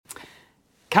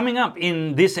Coming up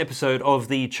in this episode of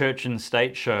the Church and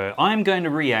State Show, I'm going to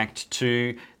react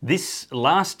to this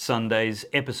last Sunday's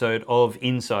episode of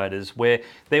Insiders, where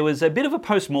there was a bit of a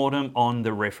post-mortem on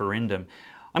the referendum.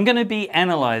 I'm going to be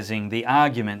analysing the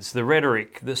arguments, the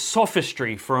rhetoric, the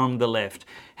sophistry from the left,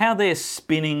 how they're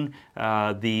spinning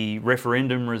the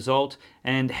referendum result,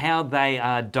 and how they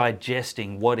are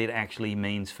digesting what it actually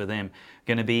means for them. I'm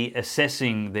going to be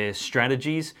assessing their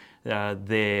strategies,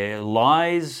 their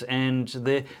lies, and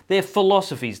their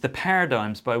philosophies, the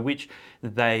paradigms by which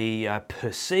they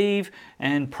perceive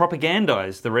and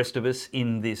propagandize the rest of us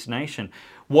in this nation.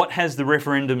 What has the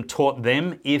referendum taught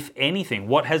them, if anything?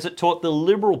 What has it taught the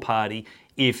Liberal Party,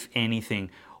 if anything?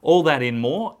 All that and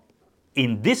more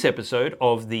in this episode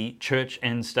of the Church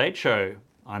and State Show.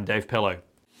 I'm Dave Pellowe.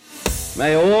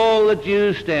 May all that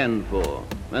you stand for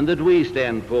and that we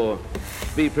stand for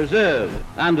be preserved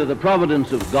under the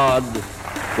providence of God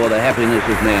for the happiness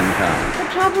of mankind.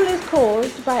 The trouble is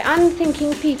caused by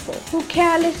unthinking people who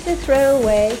carelessly throw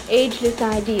away ageless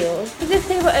ideals as if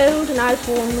they were old and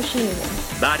outworn machinery.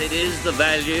 But it is the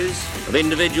values of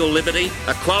individual liberty,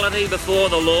 equality before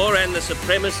the law and the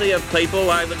supremacy of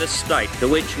people over the state to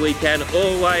which we can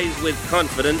always with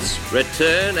confidence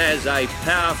return as a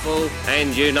powerful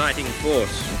and uniting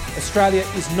force. Australia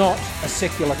is not a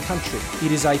secular country.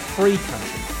 It is a free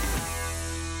country.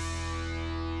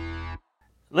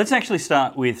 Let's actually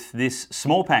start with this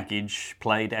small package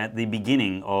played at the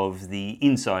beginning of the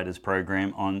Insiders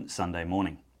program on Sunday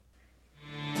morning.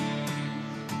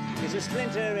 There's a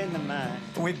splinter in the mind.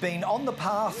 We've been on the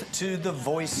path to the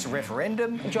Voice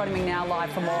referendum. Joining me now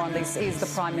live for more on this is the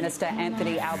Prime Minister,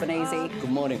 Anthony Albanese. Good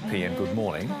morning. PM, good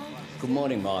morning. Good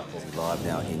morning, Michael. Live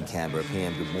now in Canberra.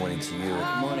 PM, good morning to you.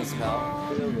 Good morning,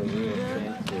 pal.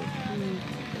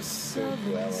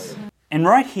 And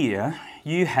right here,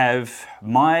 you have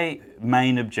my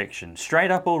main objection,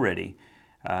 straight up already,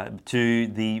 to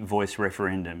the Voice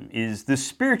referendum, is the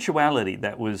spirituality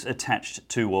that was attached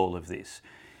to all of this.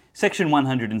 Section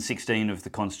 116 of the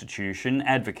Constitution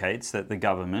advocates that the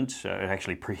government,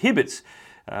 actually prohibits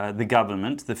the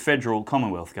government, the federal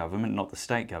Commonwealth government, not the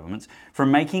state governments,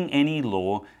 from making any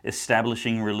law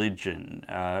establishing religion,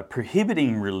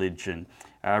 prohibiting religion,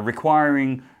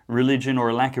 requiring religion or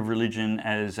a lack of religion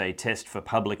as a test for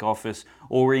public office,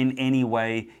 or in any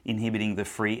way inhibiting the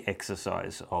free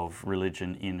exercise of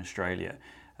religion in Australia.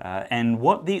 And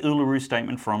what the Uluru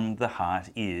Statement from the Heart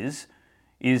is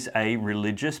a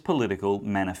religious political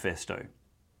manifesto.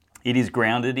 It is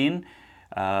grounded in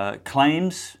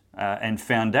claims and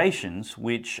foundations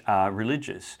which are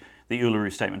religious. The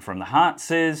Uluru Statement from the Heart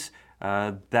says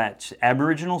that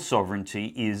Aboriginal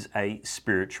sovereignty is a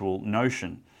spiritual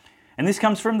notion. And this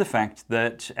comes from the fact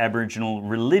that Aboriginal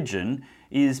religion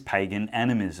is pagan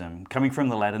animism, coming from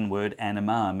the Latin word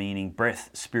anima, meaning breath,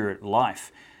 spirit,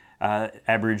 life.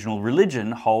 Aboriginal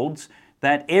religion holds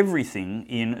that everything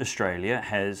in Australia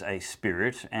has a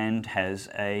spirit and has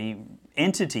a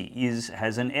entity,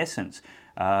 has an essence.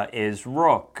 As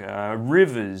rock,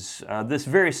 rivers, there's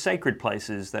various sacred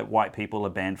places that white people are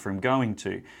banned from going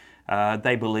to.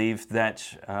 They believe that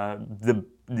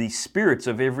the spirits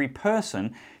of every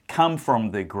person come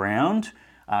from the ground,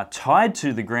 are tied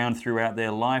to the ground throughout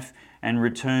their life, and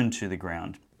return to the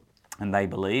ground. And they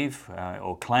believe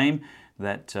or claim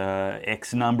that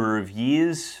X number of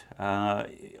years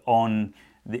on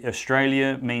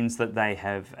Australia means that they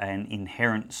have an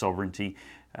inherent sovereignty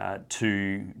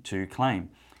to claim.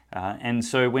 And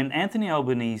so when Anthony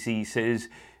Albanese says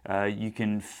you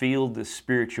can feel the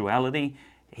spirituality,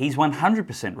 he's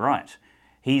 100% right.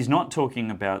 He's not talking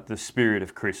about the spirit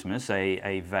of Christmas,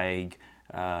 a vague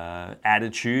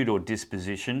attitude or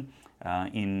disposition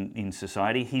in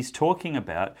society. He's talking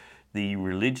about the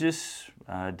religious,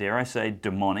 dare I say,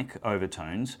 demonic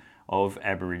overtones of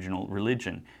Aboriginal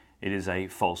religion. It is a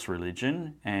false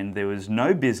religion, and there was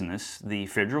no business the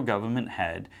federal government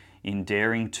had in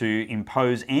daring to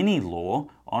impose any law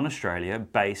on Australia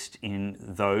based in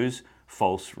those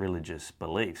false religious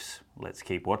beliefs. Let's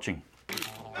keep watching.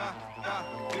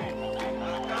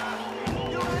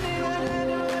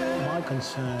 My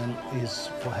concern is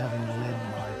for having led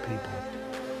my people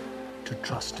to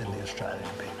trust in the Australian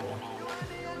people.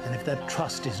 And if that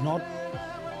trust is not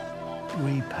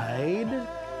repaid,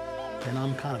 then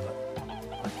I'm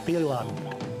I feel I'm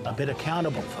a bit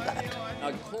accountable for that.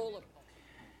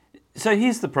 So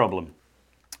here's the problem.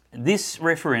 This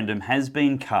referendum has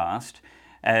been cast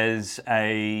as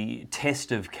a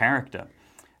test of character,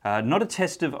 not a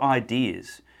test of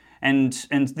ideas. And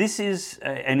this is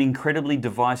an incredibly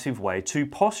divisive way to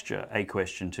posture a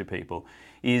question to people,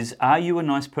 is are you a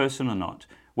nice person or not?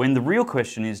 When the real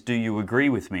question is, do you agree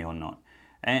with me or not?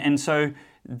 And so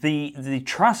the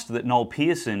trust that Noel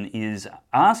Pearson is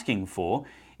asking for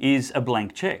is a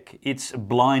blank check. It's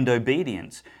blind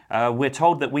obedience. We're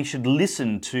told that we should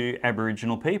listen to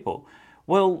Aboriginal people.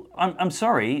 Well, I'm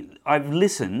sorry, I've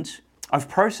listened, I've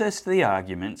processed the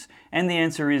arguments, and the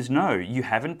answer is no, you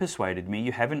haven't persuaded me,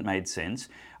 you haven't made sense.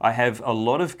 I have a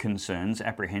lot of concerns,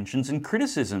 apprehensions, and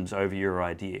criticisms over your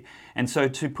idea. And so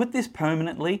to put this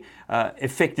permanently,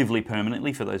 effectively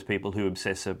permanently, for those people who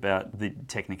obsess about the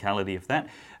technicality of that,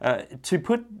 to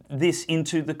put this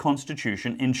into the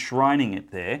Constitution, enshrining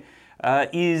it there,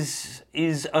 is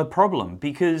a problem,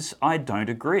 because I don't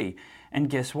agree. And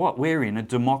guess what? We're in a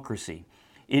democracy.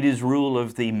 It is rule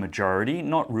of the majority,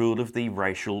 not rule of the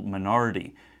racial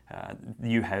minority.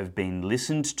 You have been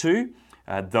listened to.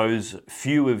 Those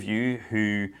few of you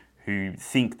who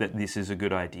think that this is a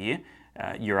good idea,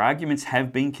 your arguments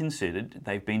have been considered,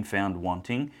 they've been found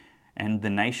wanting, and the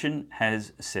nation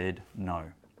has said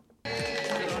no.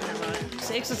 It's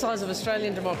the exercise of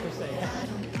Australian democracy.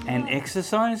 An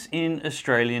exercise in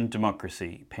Australian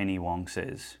democracy, Penny Wong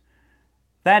says.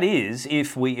 That is,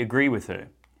 if we agree with her.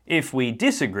 If we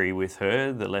disagree with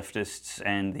her, the leftists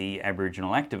and the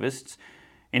Aboriginal activists,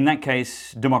 in that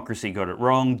case, democracy got it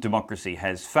wrong, democracy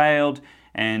has failed,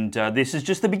 and this is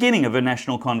just the beginning of a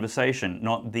national conversation,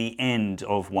 not the end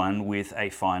of one with a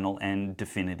final and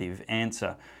definitive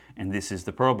answer. And this is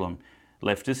the problem.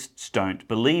 Leftists don't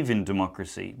believe in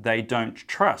democracy. They don't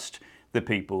trust the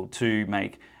people to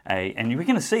make and we're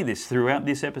going to see this throughout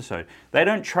this episode, they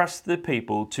don't trust the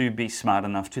people to be smart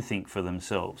enough to think for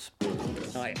themselves.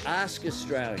 I ask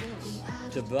Australians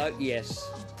to vote yes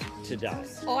today.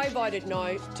 I voted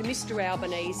no to Mr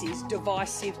Albanese's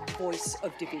divisive voice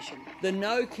of division. The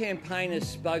No campaign has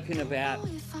spoken about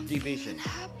division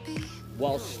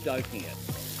while stoking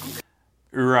it.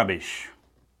 Rubbish.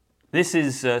 This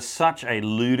is such a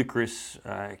ludicrous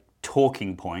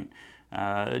talking point.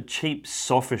 Cheap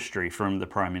sophistry from the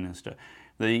Prime Minister.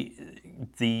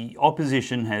 The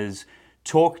opposition has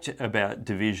talked about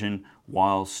division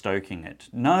while stoking it.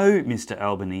 No, Mr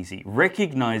Albanese,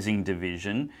 recognising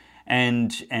division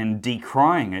and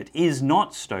decrying it is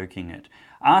not stoking it.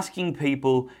 Asking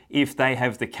people if they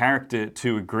have the character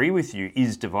to agree with you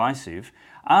is divisive.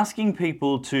 Asking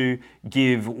people to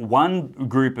give one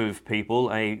group of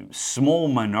people, a small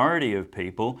minority of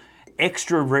people,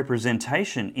 extra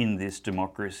representation in this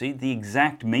democracy, the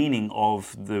exact meaning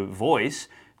of the voice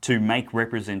to make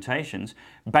representations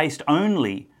based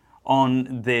only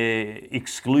on their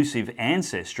exclusive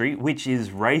ancestry, which is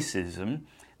racism,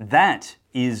 that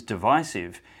is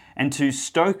divisive. And to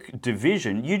stoke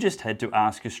division, you just had to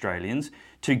ask Australians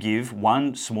to give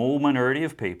one small minority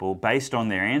of people, based on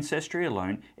their ancestry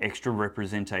alone, extra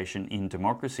representation in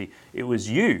democracy. It was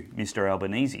you, Mr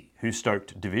Albanese, who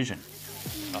stoked division.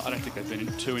 I don't think they've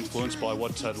been too influenced by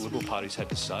what the Liberal parties had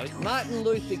to say. Martin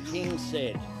Luther King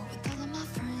said,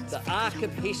 the arc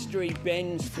of history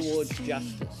bends towards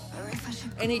justice.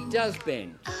 And it does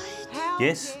bend.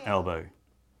 Yes, Albo.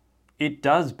 It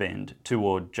does bend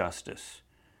toward justice.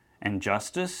 And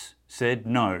justice said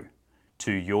no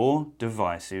to your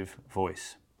divisive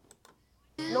voice.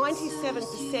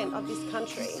 97% of this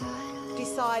country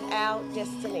decide our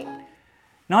destiny.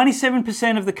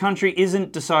 97% of the country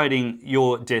isn't deciding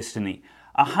your destiny.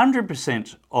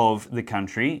 100% of the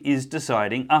country is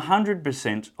deciding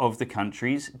 100% of the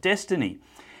country's destiny.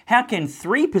 How can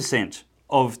 3%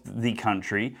 of the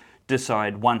country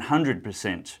decide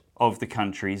 100% of the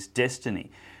country's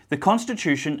destiny? The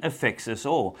Constitution affects us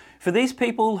all. For these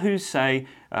people who say,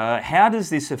 how does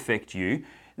this affect you?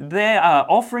 They are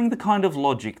offering the kind of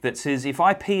logic that says, if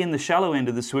I pee in the shallow end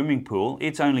of the swimming pool,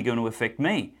 it's only going to affect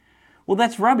me. Well,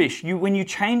 that's rubbish. When you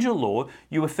change a law,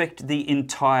 you affect the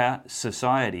entire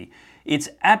society. It's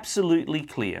absolutely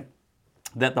clear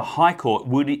that the High Court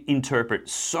would interpret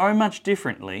so much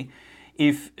differently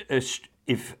if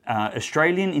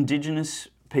Australian Indigenous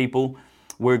people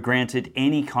were granted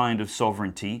any kind of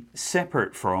sovereignty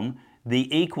separate from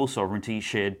the equal sovereignty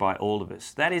shared by all of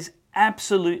us. That is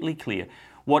absolutely clear.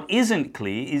 What isn't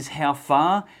clear is how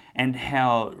far and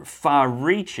how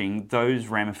far-reaching those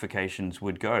ramifications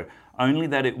would go. Only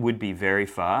that it would be very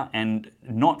far and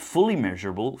not fully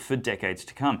measurable for decades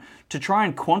to come. To try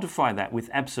and quantify that with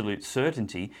absolute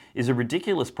certainty is a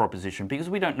ridiculous proposition because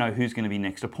we don't know who's going to be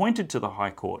next appointed to the High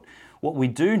Court. What we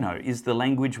do know is the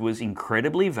language was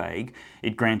incredibly vague.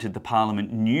 It granted the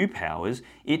Parliament new powers.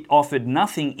 It offered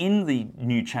nothing in the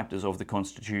new chapters of the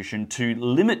Constitution to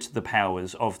limit the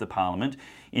powers of the Parliament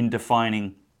in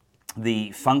defining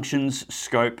the functions,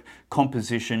 scope,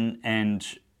 composition and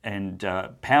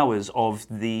powers of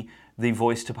the the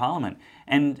voice to Parliament.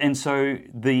 And so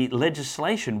the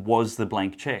legislation was the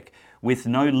blank cheque, with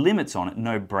no limits on it,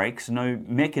 no brakes, no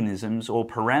mechanisms or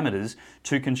parameters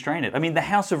to constrain it. I mean, the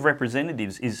House of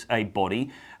Representatives is a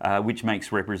body which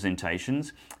makes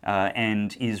representations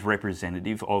and is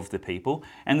representative of the people,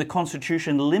 and the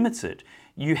Constitution limits it.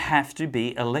 You have to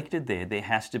be elected there. There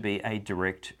has to be a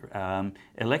direct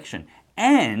election.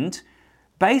 And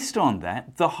based on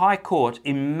that, the High Court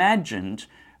imagined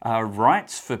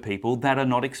rights for people that are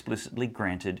not explicitly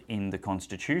granted in the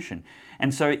Constitution.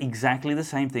 And so exactly the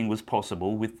same thing was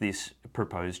possible with this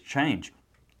proposed change.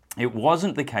 It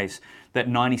wasn't the case that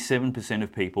 97%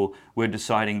 of people were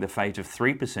deciding the fate of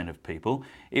 3% of people.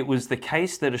 It was the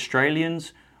case that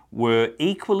Australians were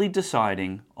equally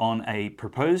deciding on a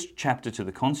proposed chapter to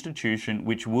the Constitution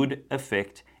which would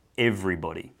affect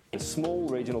everybody. Small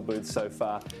regional booths so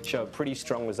far show a pretty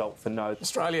strong result for no.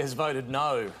 Australia has voted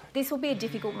no. This will be a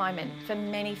difficult moment for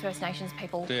many First Nations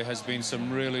people. There has been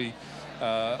some really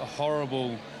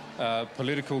horrible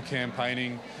political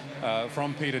campaigning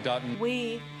from Peter Dutton.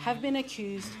 We have been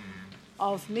accused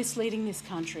of misleading this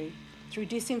country through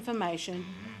disinformation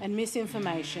and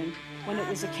misinformation when it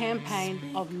was a campaign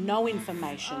of no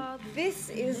information. This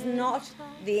is not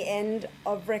the end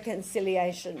of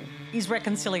reconciliation. Is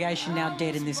reconciliation now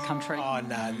dead in this country? Oh,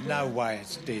 no way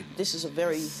it's dead. This is a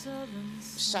very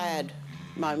sad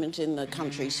moment in the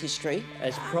country's history.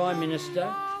 As Prime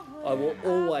Minister, I will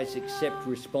always accept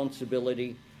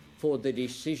responsibility for the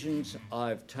decisions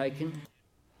I've taken.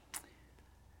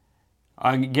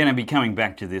 I'm going to be coming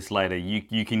back to this later.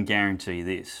 You can guarantee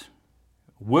this.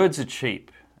 Words are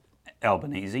cheap,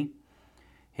 Albanese.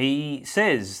 He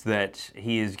says that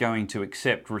he is going to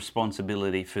accept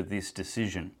responsibility for this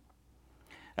decision.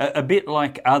 A bit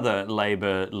like other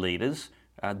Labor leaders,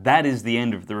 that is the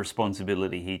end of the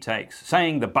responsibility he takes,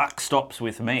 saying the buck stops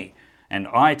with me and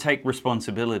I take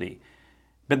responsibility,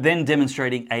 but then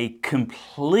demonstrating a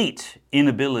complete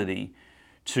inability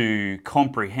to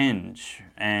comprehend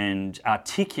and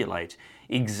articulate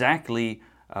exactly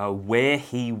where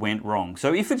he went wrong.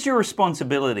 So if it's your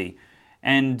responsibility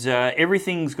and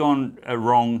everything's gone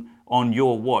wrong on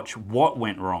your watch, what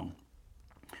went wrong?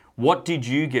 What did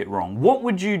you get wrong? What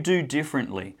would you do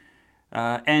differently?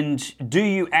 And do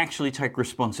you actually take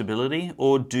responsibility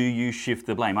or do you shift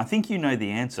the blame? I think you know the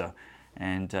answer,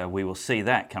 and we will see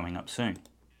that coming up soon.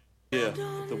 Yeah,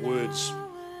 the words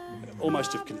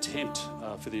almost of contempt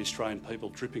for the Australian people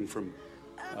dripping from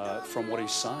what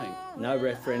he's saying. No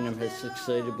referendum has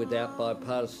succeeded without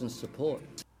bipartisan support.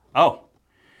 Oh,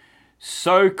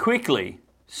 so quickly,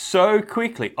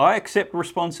 I accept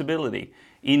responsibility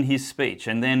in his speech.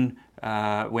 And then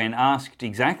when asked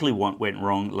exactly what went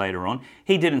wrong later on,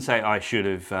 he didn't say I should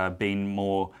have been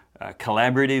more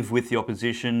collaborative with the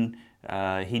opposition.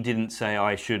 He didn't say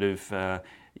I should have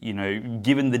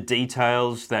given the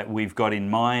details that we've got in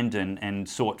mind and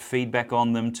sought feedback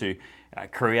on them to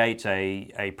create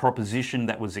a proposition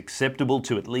that was acceptable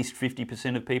to at least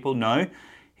 50% of people. No,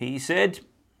 he said,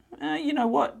 you know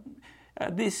what,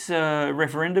 this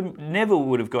referendum never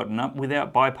would have gotten up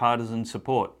without bipartisan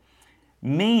support,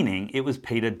 meaning it was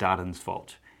Peter Dutton's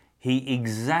fault. He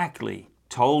exactly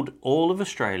told all of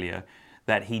Australia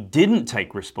that he didn't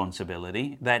take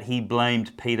responsibility, that he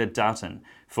blamed Peter Dutton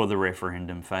for the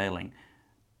referendum failing.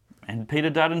 And Peter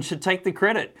Dutton should take the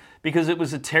credit, because it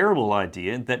was a terrible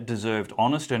idea that deserved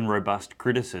honest and robust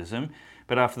criticism,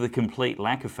 but after the complete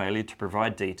lack of failure to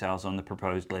provide details on the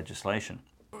proposed legislation.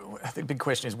 I think the big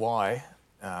question is why,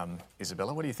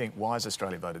 Isabella? What do you think? Why has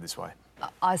Australia voted this way?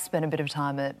 I spent a bit of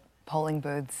time at polling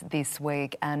booths this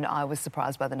week and I was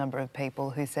surprised by the number of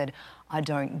people who said, I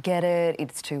don't get it,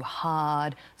 it's too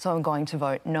hard, so I'm going to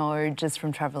vote no. Just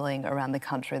from travelling around the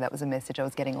country, that was a message I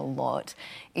was getting a lot,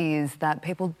 is that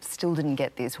people still didn't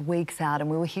get this weeks out, and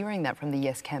we were hearing that from the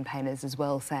Yes campaigners as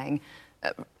well, saying,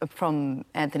 from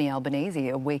Anthony Albanese,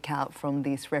 a week out from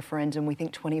this referendum, we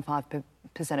think 25%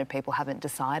 of people haven't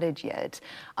decided yet.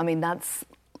 I mean, that's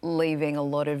leaving a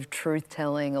lot of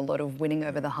truth-telling, a lot of winning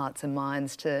over the hearts and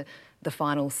minds to the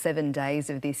final 7 days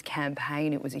of this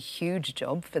campaign. It was a huge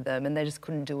job for them and they just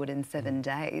couldn't do it in 7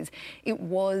 days. It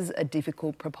was a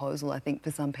difficult proposal, I think,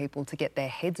 for some people to get their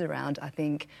heads around. I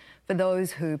think for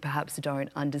those who perhaps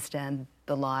don't understand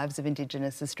the lives of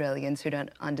Indigenous Australians, who don't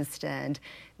understand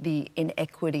the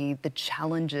inequity, the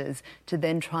challenges, to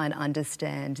then try and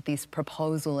understand this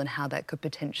proposal and how that could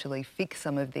potentially fix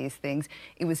some of these things,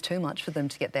 it was too much for them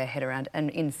to get their head around.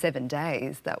 And in 7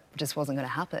 days, that just wasn't going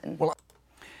to happen. Well,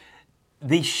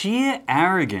 the sheer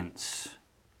arrogance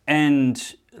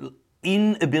and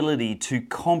inability to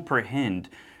comprehend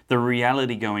the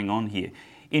reality going on here.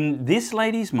 In this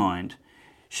lady's mind,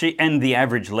 She and the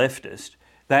average leftist,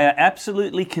 they are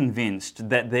absolutely convinced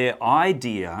that their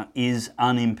idea is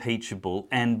unimpeachable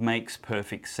and makes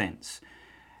perfect sense.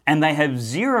 And they have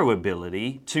zero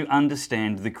ability to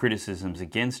understand the criticisms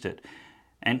against it.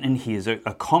 And here's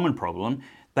a common problem.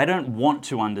 They don't want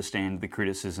to understand the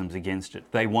criticisms against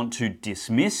it. They want to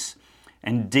dismiss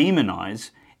and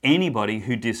demonize anybody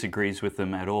who disagrees with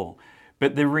them at all.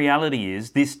 But the reality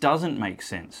is this doesn't make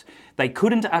sense. They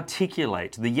couldn't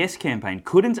articulate, the Yes campaign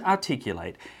couldn't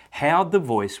articulate how the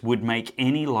voice would make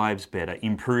any lives better,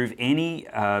 improve any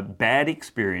bad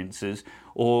experiences,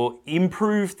 or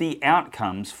improve the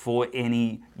outcomes for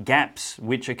any gaps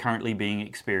which are currently being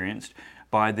experienced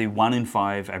by the 1 in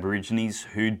 5 Aborigines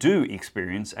who do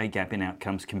experience a gap in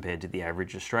outcomes compared to the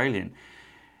average Australian.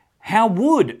 How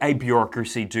would a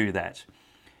bureaucracy do that?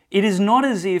 It is not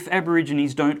as if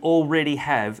Aborigines don't already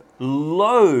have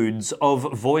loads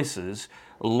of voices,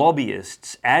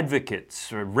 lobbyists,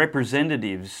 advocates,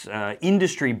 representatives,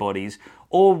 industry bodies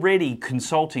already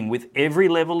consulting with every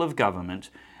level of government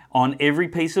on every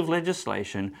piece of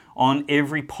legislation, on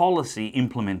every policy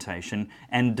implementation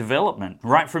and development.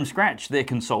 Right from scratch, they're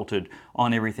consulted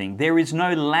on everything. There is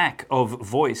no lack of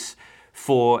voice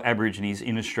for Aborigines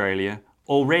in Australia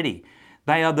already.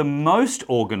 They are the most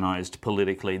organised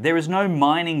politically. There is no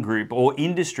mining group or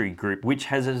industry group which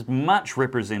has as much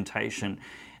representation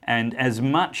and as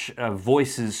much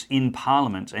voices in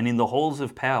Parliament and in the halls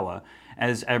of power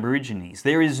as Aborigines.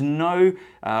 There is no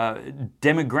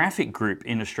demographic group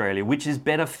in Australia which is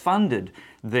better funded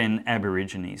than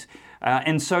Aborigines.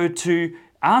 And so to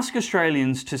ask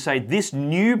Australians to say this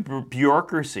new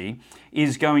bureaucracy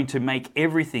is going to make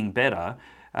everything better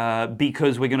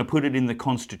because we're going to put it in the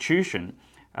Constitution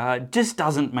just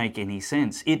doesn't make any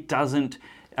sense. It doesn't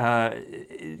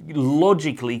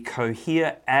logically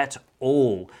cohere at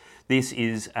all. This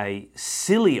is a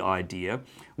silly idea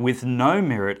with no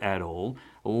merit at all,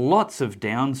 lots of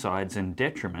downsides and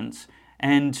detriments,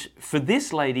 and for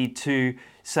this lady to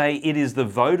say it is the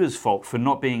voters' fault for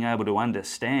not being able to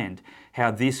understand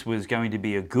how this was going to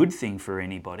be a good thing for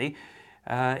anybody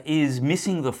is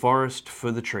missing the forest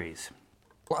for the trees.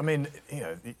 Well, I mean,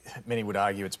 many would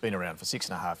argue it's been around for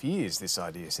 6.5 years, this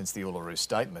idea, since the Uluru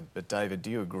Statement. But David, do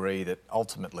you agree that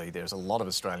ultimately there's a lot of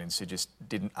Australians who just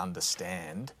didn't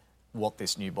understand what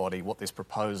this new body, what this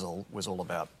proposal was all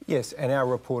about? Yes, and our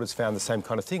reporters found the same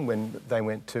kind of thing when they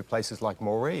went to places like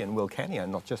Moree and Wilcannia,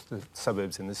 not just the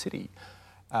suburbs in the city.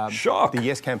 Shock! The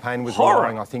Yes campaign was Horror.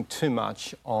 relying, I think, too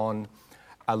much on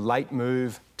a late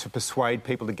move to persuade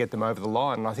people to get them over the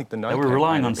line. And I think the No They were campaign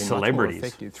relying on has been much more celebrities.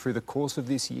 effective through the course of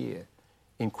this year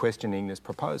in questioning this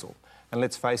proposal. And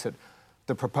let's face it,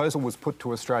 the proposal was put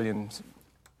to Australians.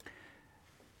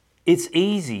 It's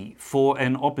easy for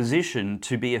an opposition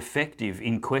to be effective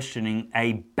in questioning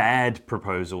a bad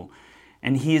proposal.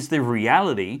 And here's the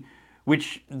reality,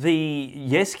 which the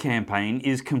Yes campaign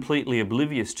is completely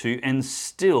oblivious to and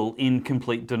still in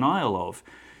complete denial of.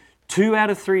 2 out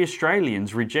of 3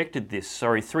 Australians rejected this.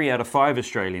 3 out of 5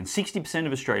 Australians. 60%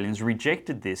 of Australians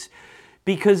rejected this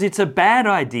because it's a bad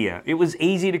idea. It was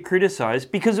easy to criticise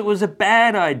because it was a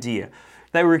bad idea.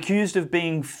 They were accused of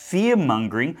being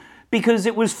fear-mongering because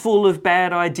it was full of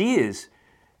bad ideas.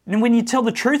 And when you tell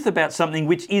the truth about something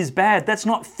which is bad, that's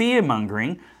not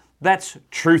fear-mongering, that's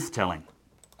truth-telling.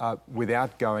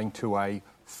 Without going to a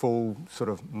full sort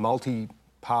of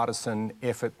multi-partisan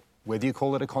effort, whether you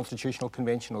call it a constitutional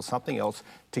convention or something else,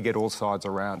 to get all sides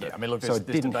around it. I mean, look, so it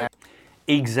didn't have...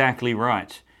 Exactly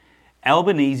right.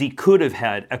 Albanese could have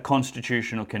had a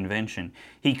constitutional convention.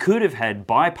 He could have had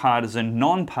bipartisan,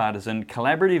 non-partisan,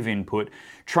 collaborative input,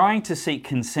 trying to seek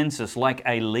consensus like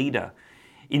a leader.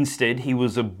 Instead, he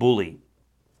was a bully.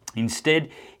 Instead,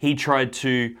 he tried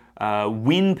to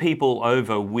win people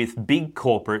over with big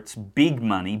corporates, big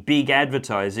money, big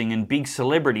advertising, and big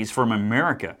celebrities from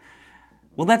America.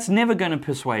 Well, that's never going to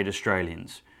persuade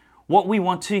Australians. What we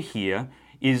want to hear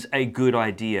is a good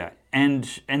idea.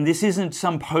 And this isn't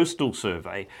some postal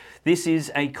survey. This is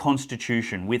a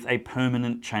constitution with a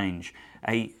permanent change,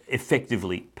 a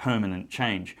effectively permanent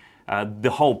change.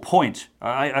 The whole point,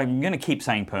 I'm going to keep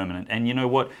saying permanent, and you know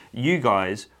what? You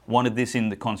guys wanted this in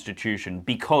the constitution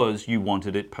because you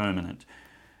wanted it permanent.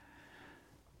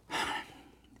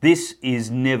 This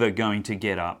is never going to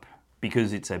get up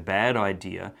because it's a bad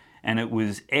idea and it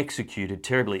was executed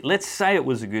terribly. Let's say it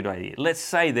was a good idea. Let's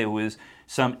say there was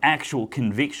some actual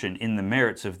conviction in the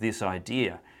merits of this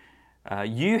idea.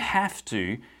 You have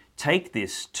to take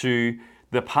this to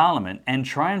the Parliament and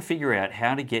try and figure out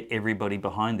how to get everybody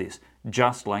behind this,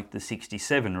 just like the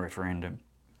 67 referendum,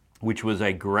 which was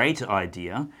a great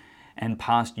idea and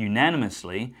passed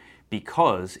unanimously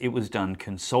because it was done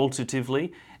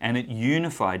consultatively and it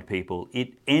unified people.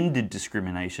 It ended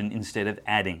discrimination instead of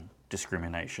adding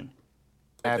discrimination.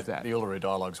 The Uluru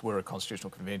Dialogues were a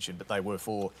constitutional convention, but they were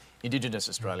for Indigenous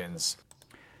Australians.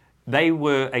 They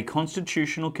were a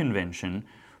constitutional convention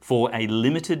for a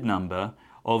limited number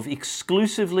of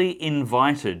exclusively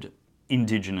invited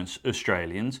Indigenous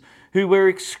Australians who were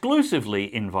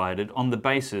exclusively invited on the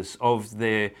basis of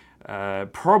their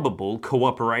probable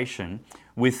cooperation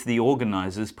with the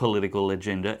organisers' political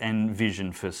agenda and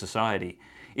vision for society.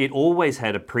 It always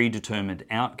had a predetermined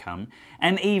outcome,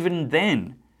 and even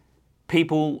then,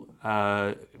 people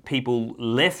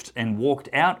left and walked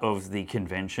out of the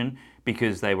convention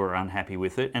because they were unhappy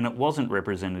with it, and it wasn't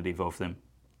representative of them.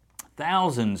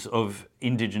 Thousands of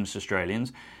Indigenous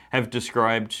Australians have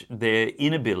described their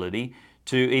inability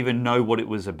to even know what it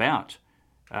was about.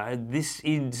 This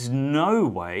is no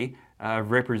way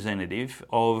representative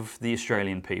of the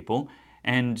Australian people,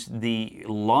 and the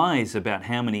lies about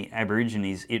how many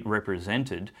Aborigines it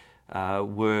represented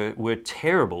were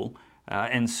terrible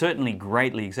and certainly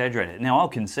greatly exaggerated. Now, I'll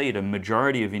concede a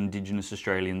majority of Indigenous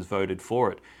Australians voted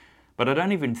for it, but I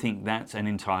don't even think that's an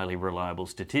entirely reliable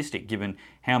statistic, given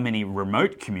how many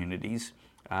remote communities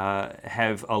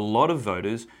have a lot of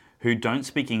voters who don't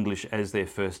speak English as their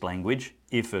first language,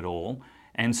 if at all,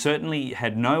 and certainly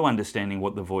had no understanding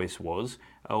what the voice was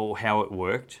or how it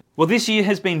worked. Well, this year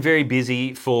has been very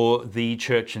busy for the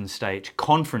Church and State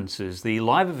conferences, the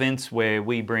live events where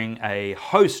we bring a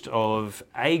host of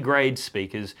A-grade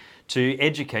speakers to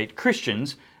educate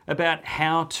Christians about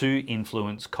how to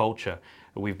influence culture.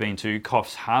 We've been to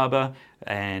Coffs Harbour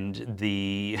and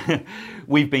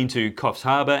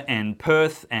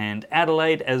Perth and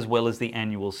Adelaide, as well as the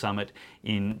annual summit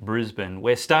in Brisbane.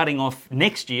 We're starting off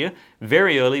next year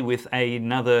very early with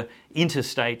another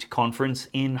interstate conference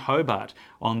in Hobart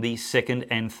on the 2nd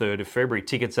and 3rd of February.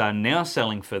 Tickets are now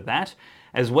selling for that,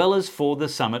 as well as for the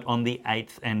summit on the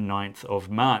 8th and 9th of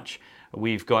March.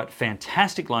 We've got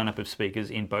fantastic lineup of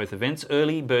speakers in both events.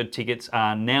 Early bird tickets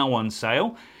are now on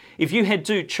sale. If you head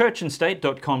to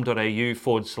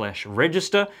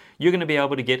churchandstate.com.au/register, you're going to be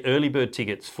able to get early bird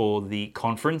tickets for the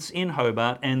conference in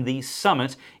Hobart and the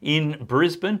summit in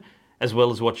Brisbane, as well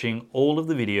as watching all of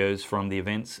the videos from the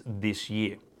events this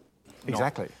year.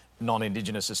 Exactly.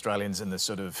 Non-Indigenous Australians in the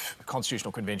sort of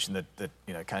constitutional convention that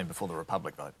came before the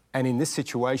Republic vote. And in this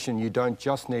situation, you don't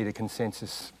just need a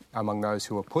consensus among those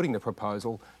who are putting the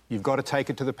proposal. You've got to take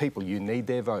it to the people. You need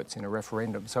their votes in a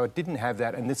referendum. So it didn't have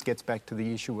that, and this gets back to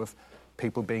the issue of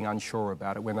people being unsure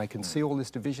about it. When they can see all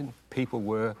this division, people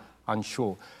were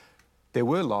unsure. There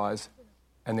were lies,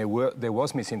 and there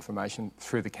was misinformation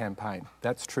through the campaign.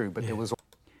 That's true, but there was...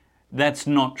 That's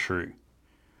not true.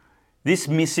 This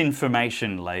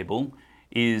misinformation label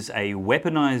is a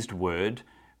weaponized word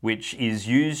which is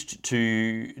used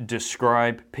to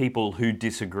describe people who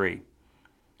disagree.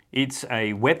 It's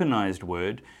a weaponized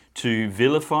word to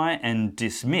vilify and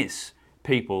dismiss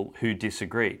people who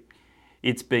disagree.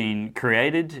 It's been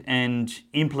created and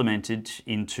implemented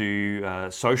into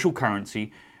social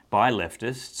currency by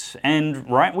leftists, and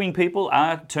right-wing people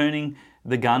are turning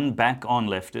the gun back on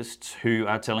leftists who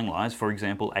are telling lies. For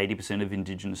example, 80% of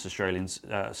Indigenous Australians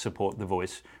support the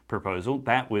Voice proposal.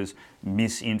 That was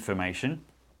misinformation.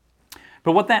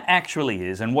 But what that actually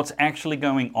is, and what's actually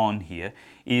going on here,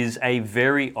 is a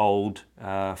very old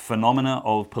phenomena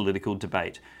of political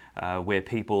debate, where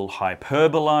people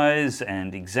hyperbolize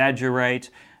and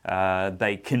exaggerate.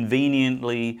 They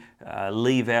conveniently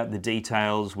leave out the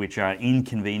details which are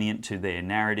inconvenient to their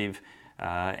narrative,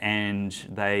 and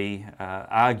they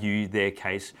argue their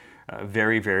case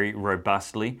very, very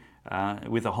robustly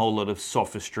with a whole lot of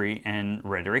sophistry and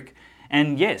rhetoric.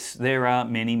 And yes, there are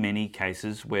many, many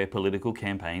cases where political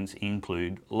campaigns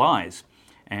include lies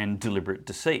and deliberate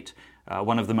deceit.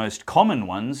 One of the most common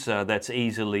ones that's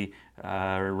easily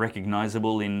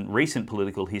recognisable in recent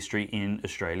political history in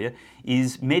Australia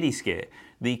is Mediscare,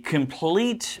 the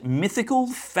complete mythical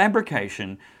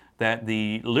fabrication that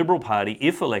the Liberal Party,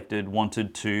 if elected,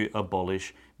 wanted to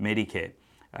abolish Medicare.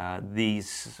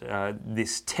 This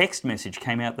text message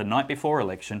came out the night before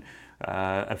election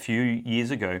a few years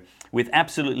ago with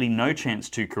absolutely no chance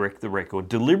to correct the record,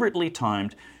 deliberately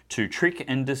timed to trick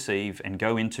and deceive and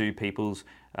go into people's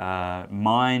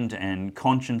mind and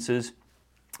consciences.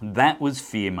 That was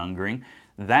fear-mongering.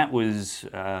 That was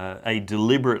a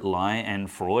deliberate lie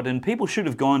and fraud, and people should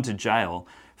have gone to jail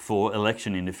for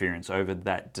election interference over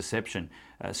that deception.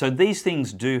 So these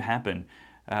things do happen.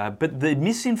 But the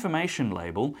misinformation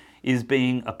label is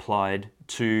being applied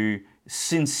to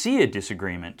sincere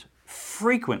disagreement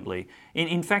frequently.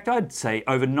 In fact, I'd say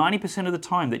over 90% of the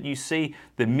time that you see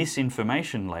the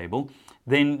misinformation label,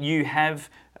 then you have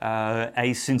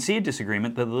a sincere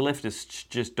disagreement that the leftists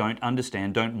just don't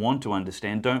understand, don't want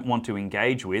to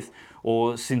engage with,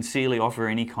 or sincerely offer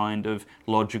any kind of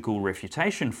logical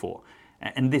refutation for.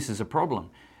 And this is a problem.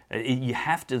 You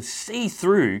have to see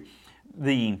through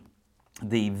the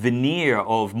veneer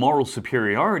of moral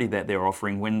superiority that they're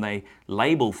offering when they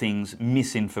label things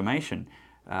misinformation,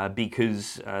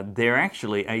 because they're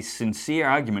actually a sincere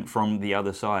argument from the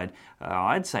other side,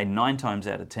 I'd say 9 times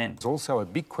out of 10. There's also a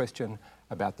big question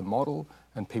about the model,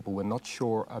 and people were not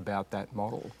sure about that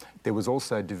model. There was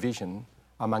also division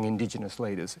among Indigenous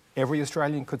leaders. Every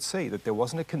Australian could see that there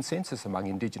wasn't a consensus among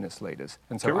Indigenous leaders.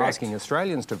 And so Correct. Asking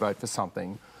Australians to vote for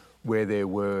something where there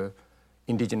were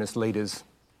Indigenous leaders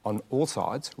on all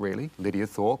sides, really, Lydia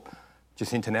Thorpe,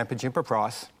 Jacinta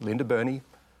Nampijinpa-Price, Linda Burney,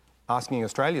 asking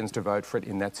Australians to vote for it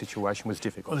in that situation was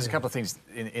difficult. Well, there's a couple of things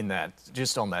in that,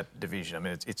 just on that division. I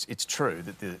mean, it's true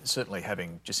that certainly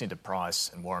having Jacinta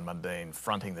Price and Warren Mundine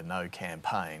fronting the No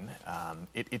campaign,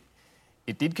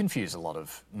 it did confuse a lot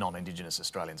of non-Indigenous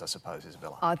Australians, I suppose,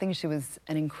 Isabella. I think she was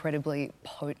an incredibly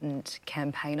potent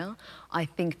campaigner. I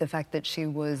think the fact that she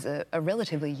was a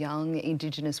relatively young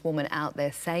Indigenous woman out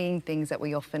there saying things that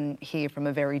we often hear from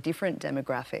a very different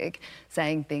demographic,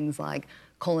 saying things like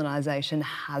colonisation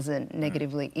hasn't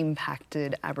negatively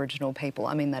impacted Aboriginal people.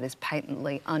 I mean, that is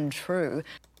patently untrue.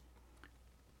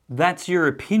 That's your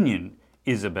opinion,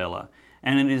 Isabella,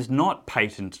 and it is not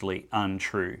patently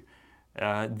untrue.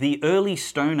 The early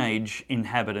Stone Age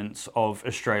inhabitants of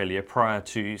Australia prior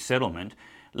to settlement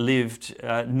lived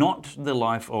not the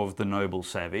life of the noble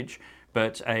savage,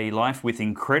 but a life with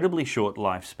incredibly short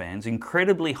lifespans,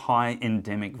 incredibly high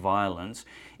endemic violence,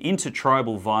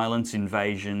 intertribal violence,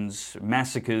 invasions,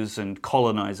 massacres and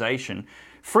colonisation,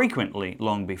 frequently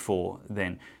long before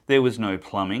then. There was no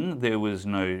plumbing, there was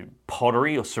no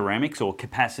pottery or ceramics or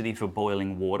capacity for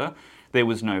boiling water, there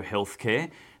was no healthcare,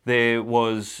 there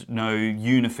was no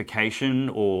unification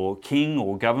or king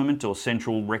or government or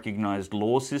central recognised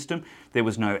law system, there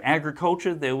was no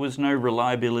agriculture, there was no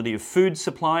reliability of food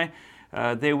supply,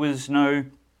 there was no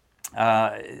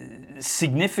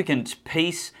significant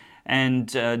peace and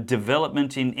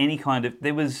development in any kind of...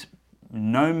 There was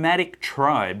nomadic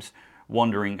tribes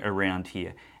wandering around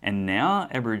here. And now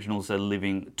Aboriginals are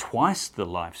living twice the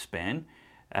lifespan,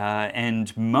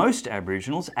 and most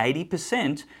Aboriginals,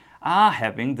 80%, are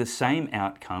having the same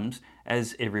outcomes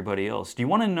as everybody else. Do you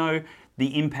want to know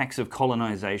the impacts of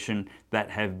colonisation that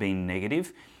have been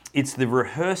negative? It's the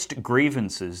rehearsed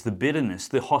grievances, the bitterness,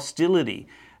 the hostility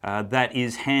that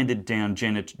is handed down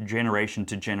generation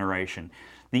to generation.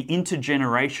 The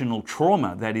intergenerational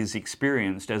trauma that is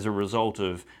experienced as a result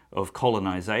of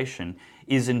colonisation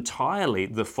is entirely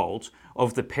the fault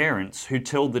of the parents who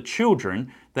tell the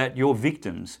children that you're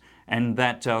victims and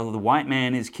that the white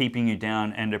man is keeping you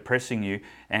down and oppressing you,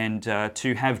 and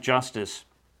to have justice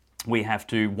we have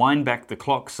to wind back the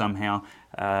clock somehow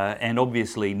and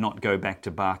obviously not go back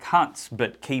to bark huts,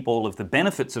 but keep all of the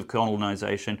benefits of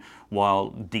colonisation while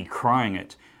decrying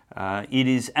it. It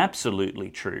is absolutely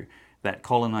true that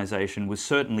colonisation was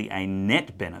certainly a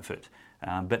net benefit,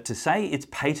 but to say it's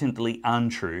patently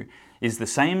untrue is the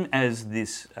same as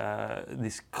this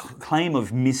claim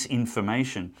of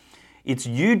misinformation. It's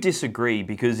you disagree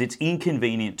because it's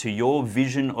inconvenient to your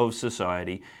vision of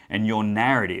society and your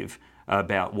narrative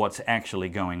about what's actually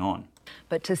going on.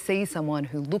 But to see someone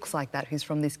who looks like that, who's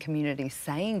from this community,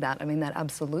 saying that, I mean, that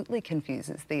absolutely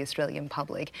confuses the Australian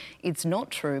public. It's not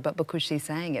true, but because she's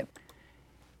saying it.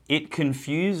 It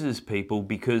confuses people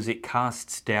because it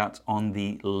casts doubt on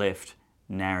the left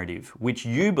narrative, which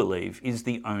you believe is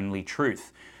the only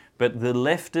truth. But the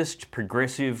leftist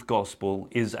progressive gospel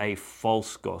is a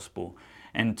false gospel.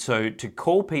 And so to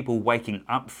call people waking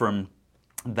up from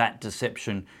that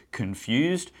deception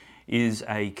confused is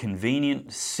a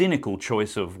convenient, cynical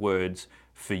choice of words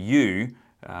for you,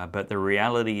 but the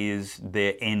reality is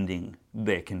they're ending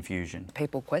their confusion.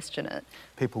 People question it.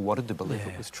 People wanted to believe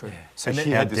it was true. So And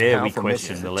she how had this dare we powerful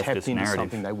question message the that tapped leftist into narrative.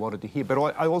 something they wanted to hear. But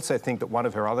I also think that one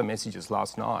of her other messages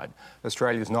last night,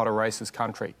 Australia's not a racist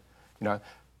country, you know,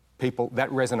 people, that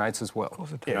resonates as well.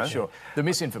 Yeah, sure. The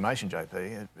misinformation,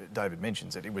 JP, David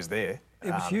mentions it was there.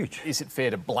 It was huge. Is it fair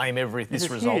to blame this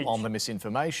result huge. on the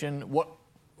misinformation?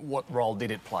 What role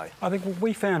did it play? I think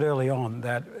we found early on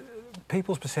that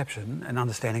people's perception and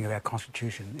understanding of our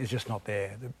Constitution is just not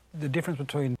there. The difference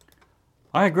between...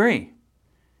 I agree.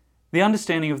 The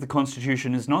understanding of the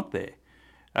Constitution is not there.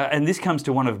 And this comes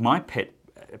to one of my pet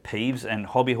peeves and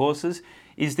hobby horses,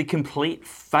 is the complete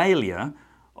failure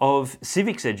of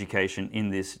civics education in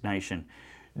this nation.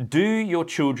 Do your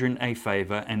children a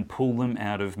favour and pull them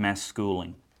out of mass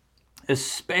schooling,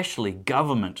 especially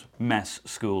government mass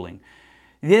schooling.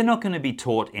 They're not going to be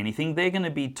taught anything. They're going to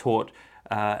be taught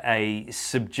a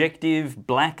subjective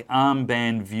black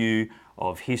armband view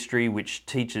of history, which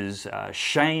teaches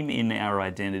shame in our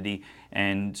identity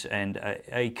and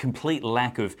a complete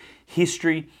lack of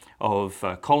history, of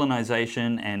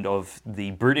colonisation and of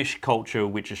the British culture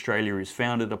which Australia is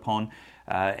founded upon,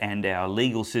 and our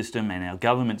legal system and our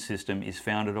government system is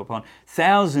founded upon.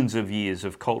 Thousands of years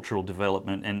of cultural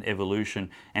development and evolution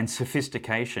and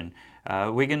sophistication.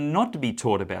 We're going not to be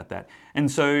taught about that. And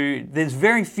so there's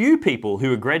very few people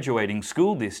who are graduating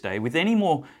school this day with any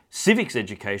more civics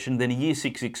education than a Year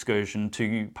 6 excursion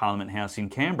to Parliament House in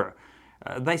Canberra.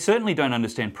 They certainly don't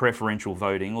understand preferential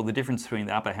voting or the difference between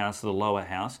the upper house and the lower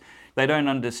house. They don't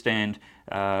understand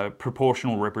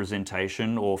proportional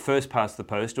representation or first past the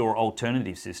post or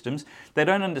alternative systems. They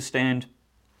don't understand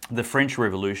the French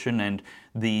Revolution and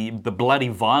the bloody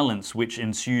violence which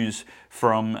ensues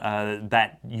from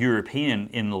that European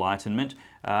Enlightenment,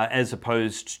 as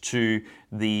opposed to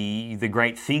the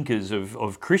great thinkers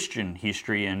of Christian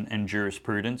history and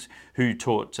jurisprudence who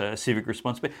taught civic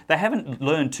responsibility. They haven't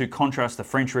learned to contrast the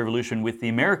French Revolution with the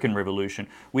American Revolution,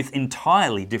 with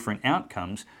entirely different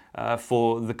outcomes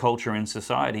for the culture and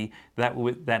society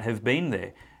that have been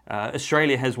there.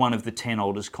 Australia has one of the 10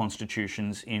 oldest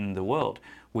constitutions in the world.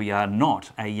 We are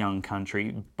not a young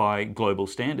country by global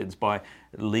standards, by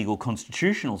legal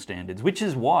constitutional standards, which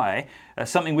is why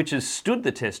something which has stood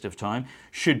the test of time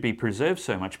should be preserved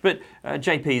so much. But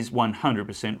JP is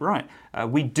 100% right.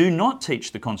 We do not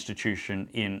teach the Constitution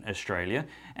in Australia,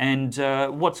 and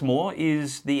what's more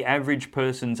is the average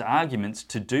person's arguments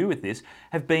to do with this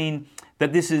have been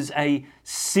that this is a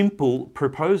simple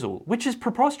proposal, which is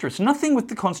preposterous. Nothing with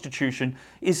the Constitution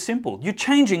is simple. You're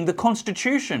changing the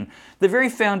Constitution, the very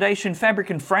foundation,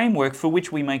 fabric and framework for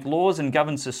which we make laws and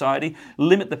govern society,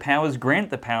 limit the powers,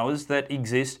 grant the powers that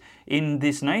exist in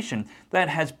this nation. That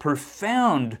has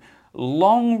profound,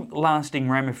 long-lasting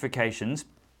ramifications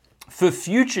for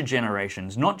future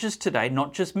generations, not just today,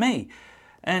 not just me.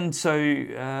 And so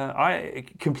I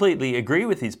completely agree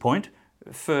with his point,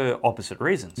 for opposite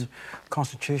reasons.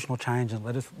 Constitutional change and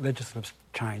legislative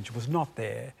change was not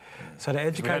there. So to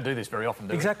educate... We don't do this very often,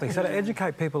 do we? Exactly. So to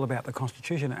educate people about the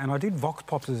Constitution, and I did Vox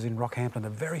Pops in Rockhampton at the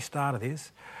very start of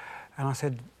this, and I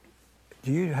said,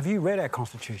 have you read our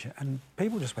Constitution? And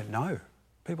people just went, no.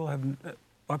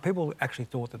 People actually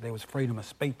thought that there was freedom of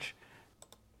speech.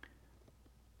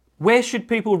 Where should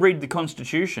people read the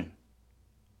Constitution?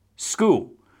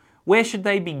 School. Where should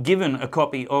they be given a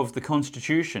copy of the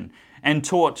Constitution and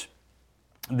taught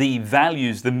the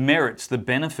values, the merits, the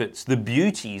benefits, the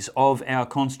beauties of our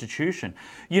Constitution?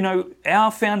 You know, our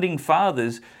founding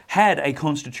fathers had a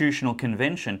constitutional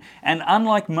convention, and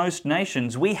unlike most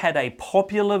nations, we had a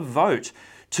popular vote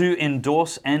to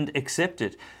endorse and accept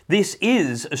it. This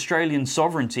is Australian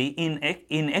sovereignty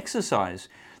in exercise.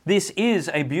 This is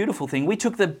a beautiful thing. We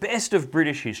took the best of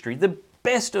British history, the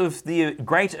best of the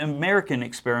great American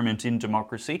experiment in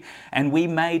democracy, and we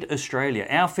made Australia.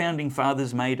 Our founding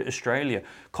fathers made Australia.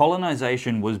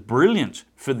 Colonisation was brilliant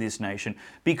for this nation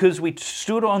because we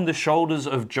stood on the shoulders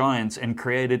of giants and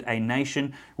created a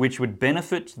nation which would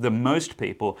benefit the most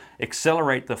people,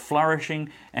 accelerate the flourishing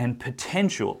and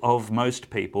potential of most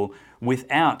people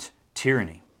without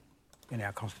tyranny. In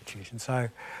our Constitution. So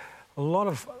a lot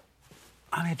of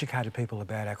uneducated people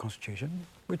about our Constitution,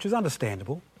 which is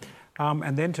understandable,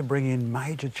 and then to bring in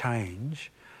major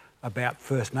change about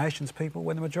First Nations people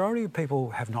when the majority of people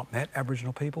have not met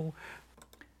Aboriginal people.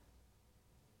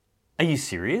 Are you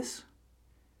serious?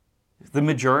 The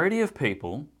majority of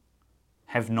people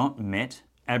have not met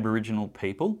Aboriginal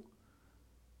people?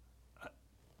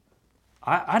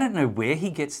 I don't know where he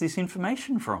gets this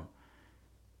information from.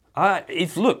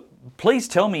 Look, please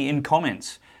tell me in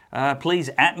comments. Please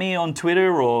 @ me on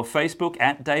Twitter or Facebook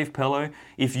 @Dave Pellowe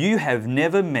if you have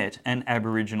never met an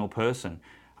Aboriginal person.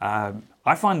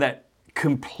 I find that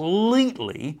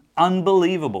completely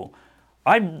unbelievable.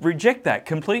 I reject that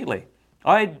completely.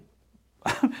 I'm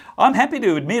happy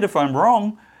to admit if I'm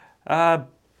wrong, but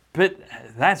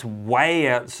that's way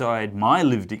outside my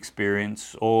lived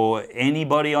experience or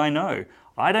anybody I know.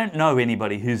 I don't know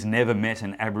anybody who's never met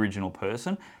an Aboriginal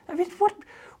person. I mean,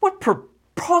 what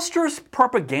preposterous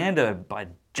propaganda by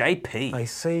JP. They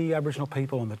see Aboriginal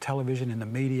people on the television, in the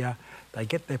media. They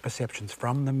get their perceptions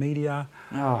from the media.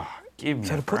 Oh, give me a break.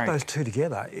 So to put those two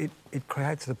together, it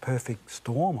creates the perfect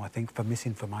storm, I think, for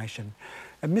misinformation.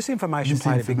 And misinformation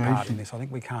played a big part in this. I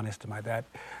think we can't estimate that.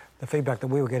 the feedback that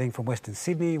we were getting from Western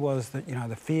Sydney was that, you know,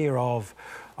 the fear of,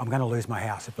 I'm going to lose my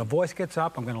house. If the voice gets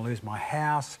up, I'm going to lose my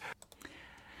house.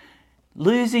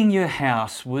 Losing your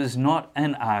house was not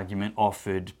an argument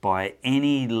offered by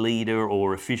any leader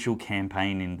or official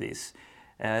campaign in this.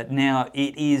 Now,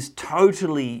 it is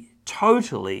totally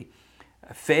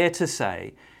fair to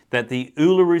say that the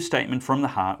Uluru Statement from the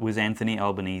Heart was Anthony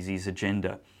Albanese's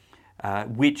agenda,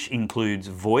 which includes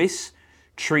voice,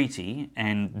 treaty,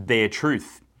 and their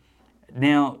truth.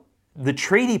 Now, the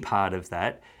treaty part of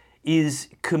that is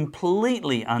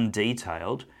completely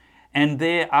undetailed, and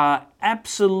there are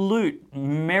absolute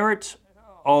merit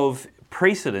of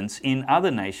precedents in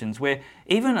other nations where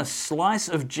even a slice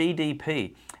of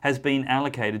GDP has been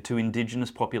allocated to Indigenous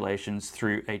populations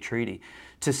through a treaty.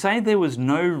 To say there was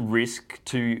no risk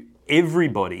to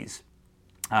everybody's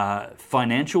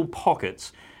financial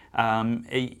pockets,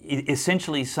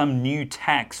 essentially some new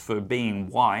tax for being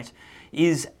white,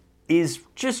 is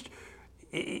just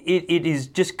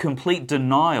complete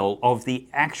denial of the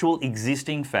actual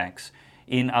existing facts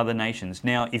in other nations.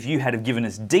 Now, if you had have given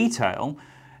us detail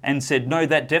and said, no,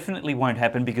 that definitely won't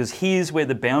happen because here's where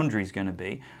the boundary is going to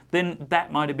be, then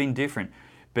that might have been different.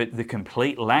 But the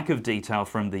complete lack of detail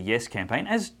from the Yes campaign,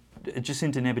 as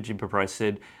Jacinta Nampijinpa-Price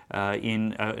said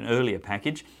in an earlier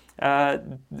package,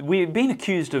 we've been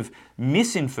accused of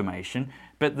misinformation,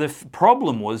 but the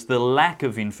problem was the lack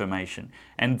of information.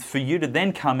 And for you to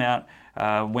then come out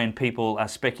when people are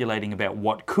speculating about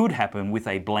what could happen with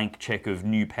a blank cheque of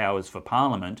new powers for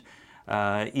Parliament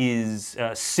is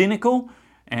cynical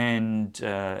and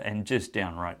just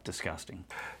downright disgusting.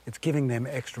 It's giving them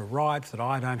extra rights that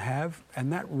I don't have,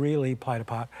 and that really played a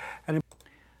part. And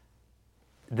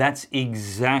that's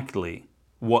exactly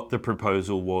what the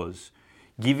proposal was.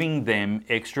 Giving them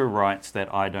extra rights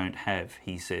that I don't have,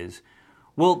 he says.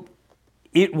 Well,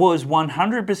 it was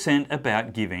 100%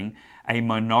 about giving a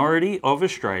minority of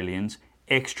Australians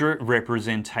extra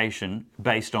representation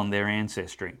based on their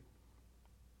ancestry.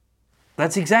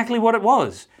 That's exactly what it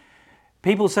was.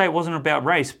 People say it wasn't about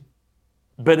race,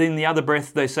 but in the other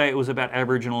breath they say it was about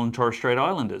Aboriginal and Torres Strait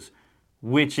Islanders,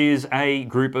 which is a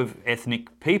group of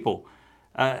ethnic people.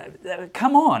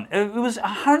 Come on, it was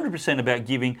 100% about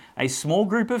giving a small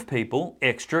group of people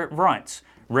extra rights,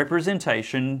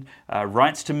 representation,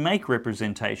 rights to make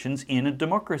representations in a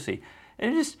democracy.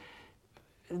 It just,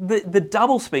 the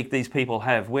doublespeak these people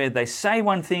have, where they say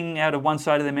one thing out of one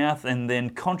side of their mouth and then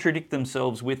contradict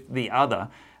themselves with the other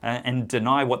and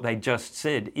deny what they just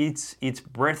said. It's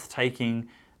breathtaking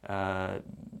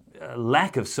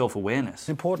lack of self-awareness.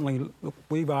 Importantly, look,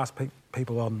 we've asked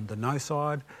people on the no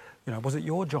side, you know, was it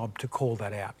your job to call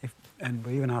that out? And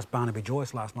we even asked Barnaby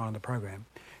Joyce last night on the program.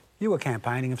 You were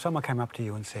campaigning. If someone came up to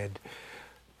you and said,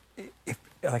 are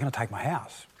they going to take my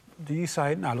house? Do you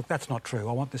say, no, look, that's not true.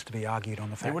 I want this to be argued on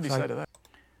the facts. What do you say to that?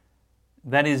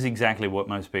 That is exactly what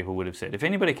most people would have said. If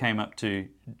anybody came up to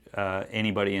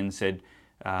anybody and said,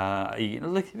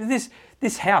 look,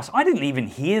 this house, I didn't even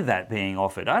hear that being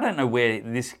offered. I don't know where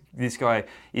this guy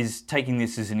is taking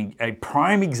this as a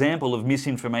prime example of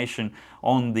misinformation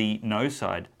on the no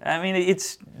side. I mean,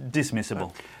 it's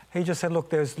dismissible. He just said, look,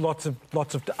 there's lots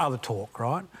of other talk,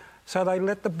 right? So they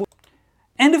let the...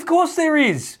 And of course there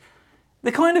is.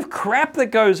 The kind of crap that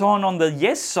goes on the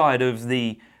yes side of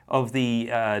the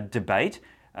debate,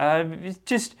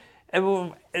 just...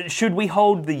 Should we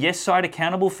hold the yes side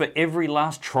accountable for every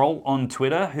last troll on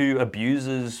Twitter who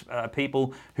abuses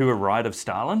people who are right of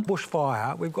Stalin?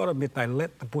 Bushfire, we've got to admit they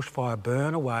let the bushfire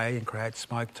burn away and create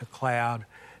smoke to cloud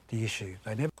the issue.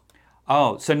 They never...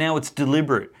 Oh, so now it's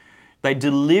deliberate. They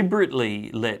deliberately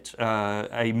let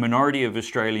a minority of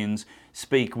Australians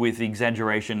speak with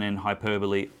exaggeration and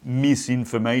hyperbole,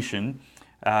 misinformation.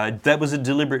 That was a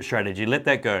deliberate strategy. Let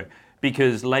that go.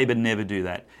 Because Labor never do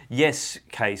that. Yes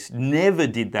case never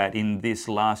did that in this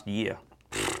last year.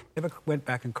 Never went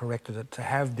back and corrected it to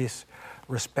have this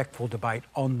respectful debate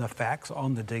on the facts,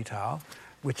 on the detail,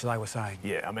 which they were saying.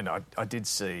 Yeah, I mean, I did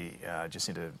see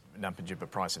Jacinta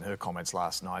Nampijinpa-Price in her comments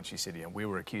last night. She said, you know, we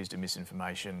were accused of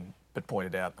misinformation, but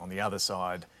pointed out on the other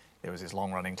side there was this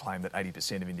long-running claim that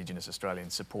 80% of Indigenous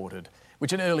Australians supported,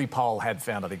 which an early poll had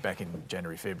found, I think, back in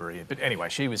January, February. But anyway,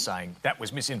 she was saying that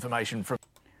was misinformation from...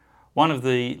 One of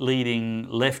the leading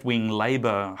left-wing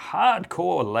Labor,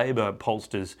 hardcore Labor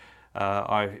pollsters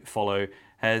I follow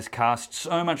has cast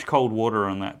so much cold water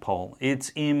on that poll.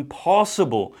 It's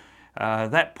impossible.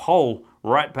 That poll,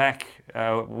 right back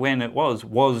when it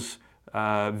was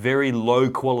very low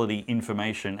quality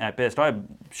information at best. I'm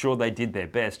sure they did their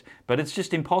best, but it's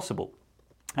just impossible.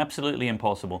 Absolutely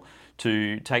impossible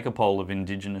to take a poll of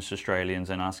Indigenous Australians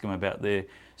and ask them about their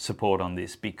support on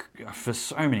this for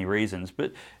so many reasons.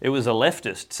 But it was a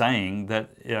leftist saying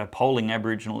that polling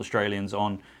Aboriginal Australians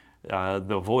on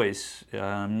The Voice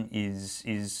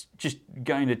is just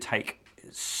going to take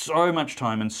so much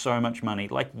time and so much money,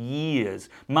 like years,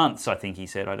 months, I think he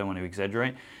said. I don't want to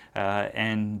exaggerate.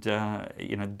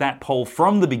 That poll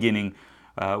from the beginning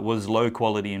was low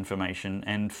quality information,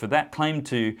 and for that claim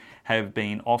to have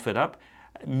been offered up,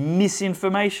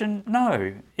 misinformation?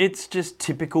 No, it's just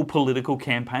typical political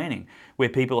campaigning where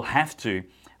people have to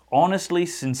honestly,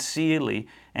 sincerely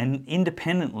and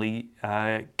independently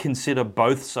consider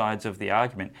both sides of the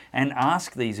argument and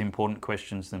ask these important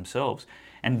questions themselves.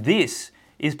 And this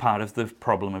is part of the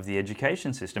problem of the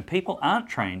education system. People aren't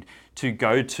trained to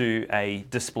go to a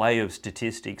display of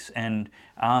statistics and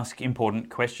ask important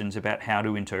questions about how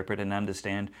to interpret and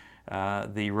understand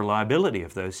the reliability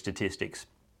of those statistics.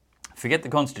 Forget the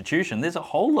Constitution, there's a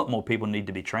whole lot more people need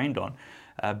to be trained on.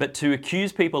 But to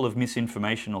accuse people of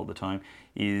misinformation all the time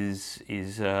is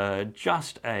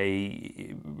just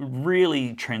a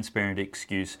really transparent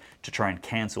excuse to try and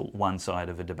cancel one side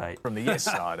of a debate. From the yes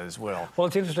side as well. Well,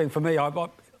 it's interesting for me.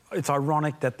 It's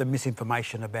ironic that the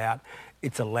misinformation about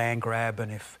it's a land grab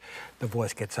and if The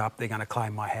Voice gets up, they're going to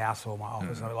claim my house or my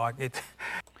office. Like it.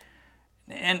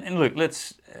 And look,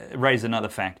 let's raise another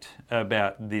fact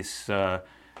about this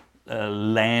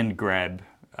land grab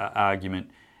argument.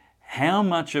 How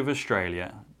much of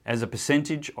Australia, as a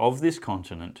percentage of this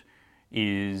continent,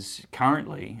 is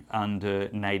currently under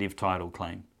native title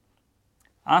claim?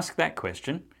 Ask that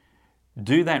question,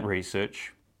 do that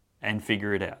research, and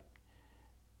figure it out.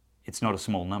 It's not a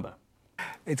small number.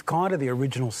 It's kind of the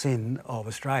original sin of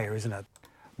Australia, isn't it?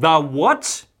 The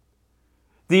what?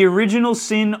 The original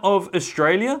sin of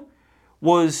Australia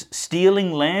was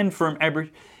stealing land from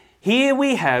Aboriginal. Here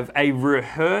we have a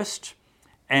rehearsed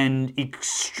and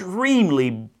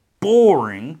extremely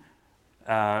boring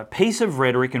piece of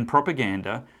rhetoric and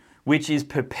propaganda which is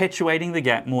perpetuating the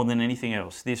gap more than anything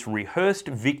else, this rehearsed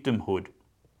victimhood.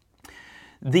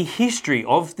 The history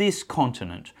of this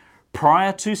continent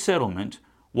prior to settlement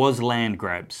was land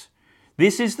grabs.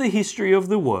 This is the history of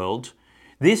the world.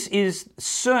 This is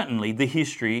certainly the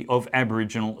history of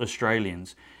Aboriginal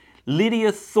Australians.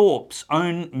 Lydia Thorpe's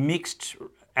own mixed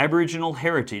Aboriginal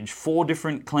heritage, 4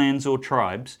 different clans or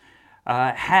tribes,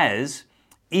 has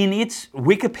in its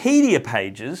Wikipedia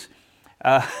pages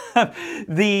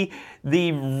the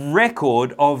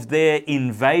record of their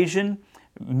invasion,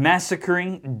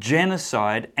 massacring,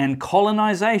 genocide and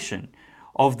colonisation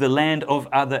of the land of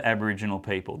other Aboriginal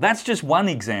people. That's just one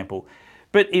example,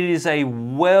 but it is a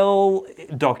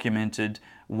well-documented,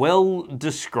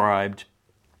 well-described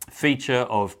feature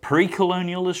of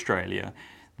pre-colonial Australia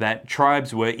that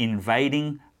tribes were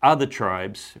invading other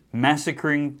tribes,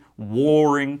 massacring,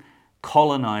 warring,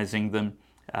 colonising them,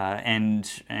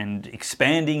 and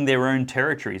expanding their own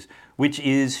territories, which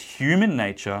is human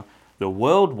nature, the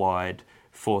worldwide,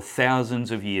 for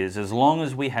thousands of years. As long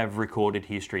as we have recorded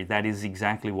history, that is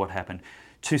exactly what happened.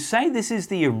 To say this is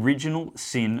the original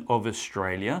sin of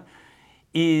Australia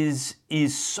is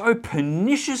so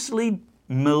perniciously,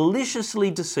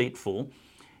 maliciously deceitful.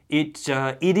 It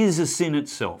is a sin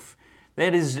itself.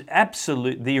 That is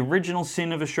absolute, the original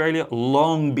sin of Australia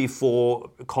long before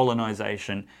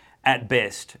colonisation at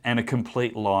best, and a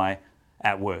complete lie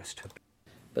at worst.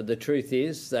 But the truth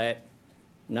is that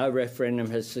no referendum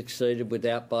has succeeded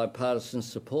without bipartisan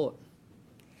support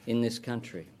in this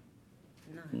country.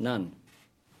 None.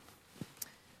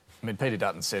 I mean, Peter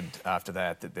Dutton said after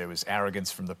that there was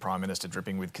arrogance from the Prime Minister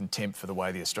dripping with contempt for the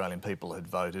way the Australian people had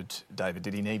voted. David,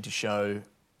 did he need to show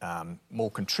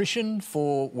more contrition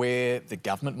for where the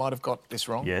government might have got this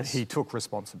wrong? Yes. He took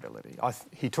responsibility.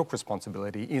 He took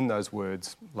responsibility in those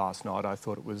words last night. I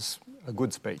thought it was a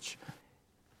good speech.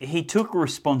 He took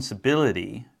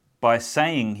responsibility by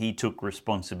saying he took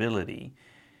responsibility.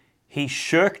 He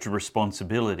shirked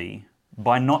responsibility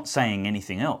by not saying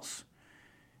anything else.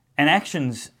 And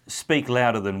actions speak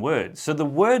louder than words. So the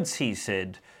words he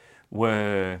said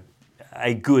were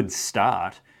a good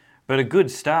start, but a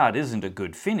good start isn't a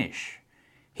good finish.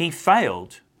 He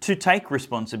failed to take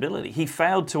responsibility. He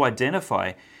failed to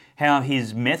identify how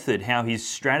his method, how his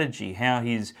strategy, how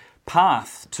his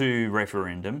path to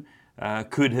referendum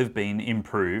could have been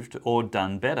improved or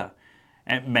done better.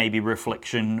 And maybe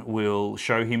reflection will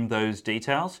show him those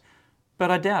details, but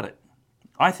I doubt it.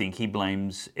 I think he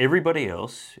blames everybody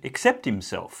else except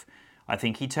himself. I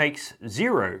think he takes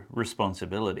zero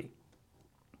responsibility.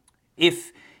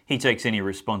 If he takes any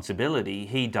responsibility,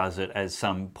 he does it as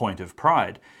some point of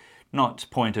pride, not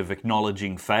point of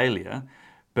acknowledging failure,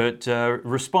 but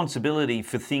responsibility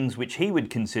for things which he would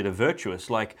consider virtuous,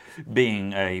 like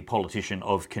being a politician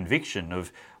of conviction,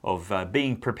 of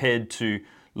being prepared to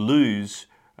lose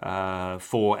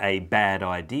for a bad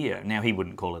idea. Now, he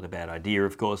wouldn't call it a bad idea,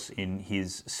 of course, in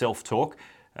his self-talk,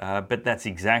 but that's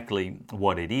exactly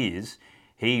what it is.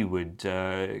 He would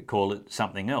call it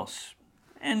something else.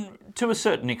 And to a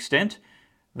certain extent,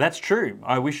 that's true.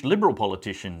 I wish Liberal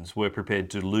politicians were prepared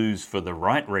to lose for the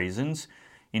right reasons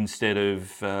instead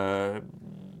of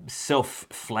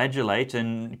self-flagellate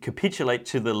and capitulate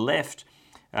to the left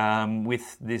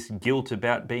with this guilt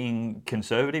about being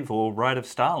conservative or right of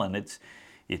Stalin.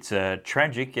 It's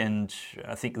tragic, and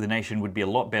I think the nation would be a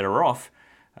lot better off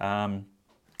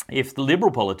if the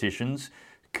Liberal politicians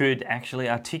could actually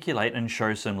articulate and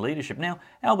show some leadership. Now,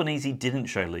 Albanese didn't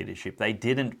show leadership. They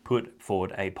didn't put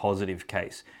forward a positive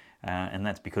case, and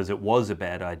that's because it was a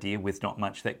bad idea with not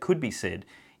much that could be said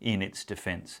in its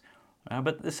defence.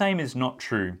 But the same is not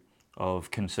true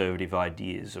of conservative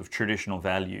ideas, of traditional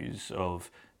values, of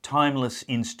timeless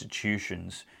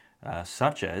institutions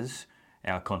such as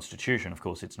our Constitution. Of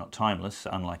course, it's not timeless,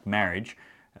 unlike marriage,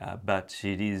 but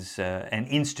it is an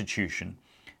institution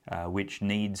which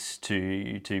needs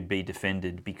to be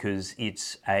defended because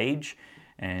its age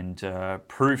and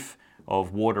proof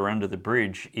of water under the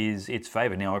bridge is its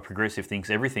favour. Now, a progressive thinks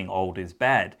everything old is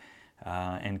bad,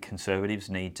 and conservatives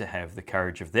need to have the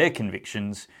courage of their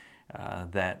convictions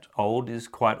that old is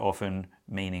quite often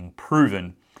meaning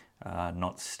proven,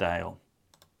 not stale.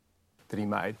 That he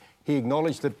made. He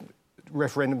acknowledged that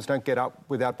referendums don't get up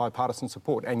without bipartisan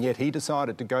support, and yet he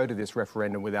decided to go to this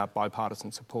referendum without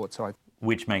bipartisan support. So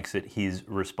which makes it his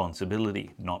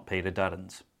responsibility, not Peter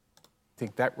Dutton's. I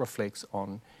think that reflects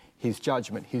on his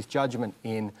judgment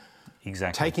in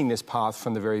taking this path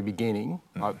from the very beginning,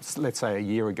 let's say a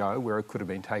year ago, where it could have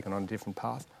been taken on a different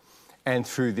path, and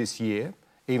through this year,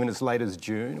 even as late as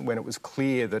June, when it was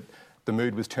clear that the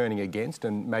mood was turning against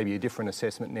and maybe a different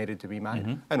assessment needed to be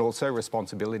made, and also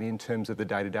responsibility in terms of the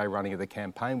day-to-day running of the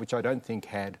campaign, which I don't think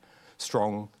had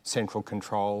strong central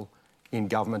control in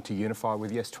government to unify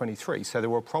with Yes 23. So there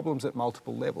were problems at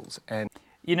multiple levels. And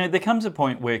you know, there comes a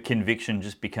point where conviction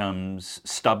just becomes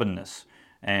stubbornness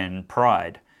and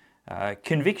pride.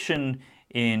 Conviction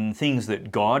in things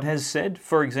that God has said,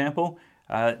 for example,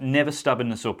 never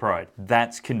stubbornness or pride.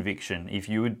 That's conviction. If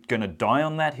you were going to die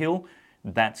on that hill,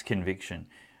 that's conviction.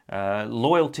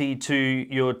 Loyalty to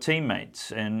your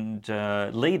teammates and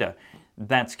leader,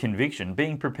 that's conviction.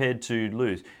 Being prepared to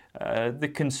lose.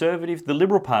 The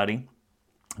Liberal Party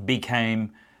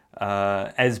became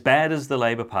as bad as the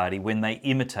Labor Party when they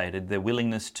imitated their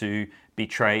willingness to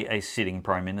betray a sitting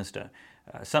Prime Minister.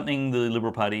 Something the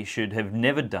Liberal Party should have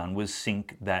never done was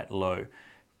sink that low.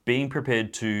 Being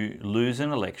prepared to lose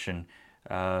an election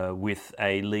with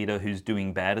a leader who's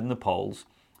doing bad in the polls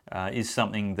is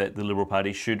something that the Liberal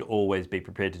Party should always be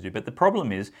prepared to do. But the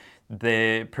problem is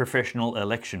they're professional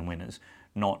election winners,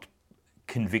 not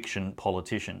conviction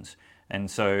politicians. And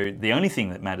so the only thing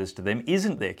that matters to them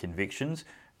isn't their convictions,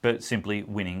 but simply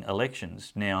winning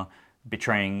elections. Now,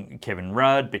 betraying Kevin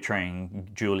Rudd, betraying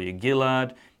Julia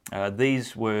Gillard,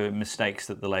 these were mistakes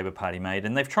that the Labor Party made,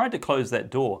 and they've tried to close that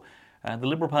door. The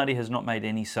Liberal Party has not made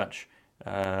any such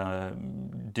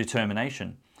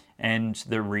determination. And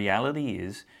the reality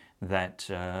is that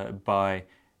by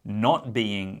not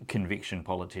being conviction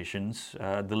politicians,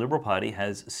 the Liberal Party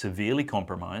has severely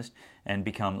compromised and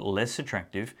become less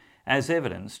attractive, as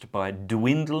evidenced by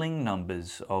dwindling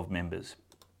numbers of members.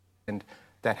 And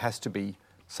that has to be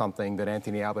something that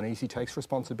Anthony Albanese takes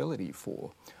responsibility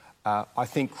for. I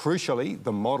think crucially,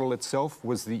 the model itself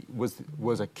was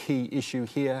a key issue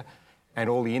here, and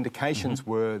all the indications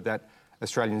were that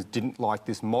Australians didn't like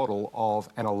this model of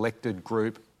an elected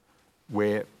group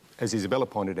where, as Isabella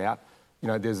pointed out, you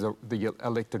know, there's the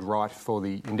elected right for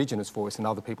the Indigenous voice and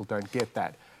other people don't get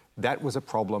that. That was a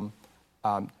problem.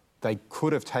 They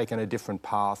could have taken a different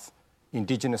path.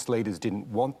 Indigenous leaders didn't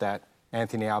want that.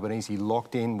 Anthony Albanese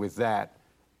locked in with that,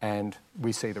 and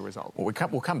we see the result. Well,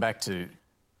 we'll come back to...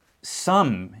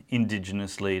 Some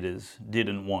Indigenous leaders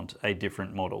didn't want a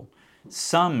different model.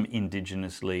 Some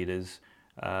Indigenous leaders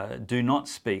do not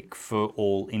speak for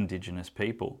all Indigenous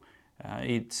people.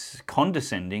 It's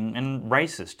condescending and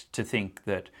racist to think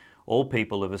that all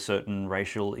people of a certain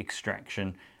racial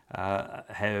extraction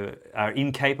are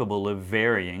incapable of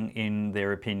varying in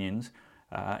their opinions,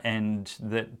 and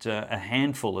that a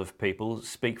handful of people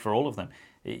speak for all of them.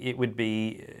 It would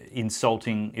be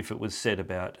insulting if it was said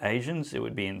about Asians. It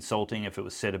would be insulting if it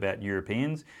was said about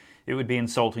Europeans. It would be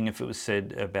insulting if it was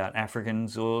said about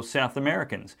Africans or South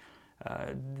Americans.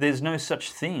 There's no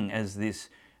such thing as this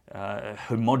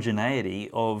homogeneity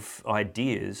of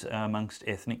ideas amongst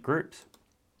ethnic groups.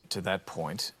 To that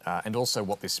point, and also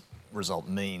what this result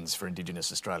means for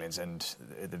Indigenous Australians and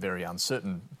the very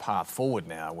uncertain path forward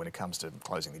now when it comes to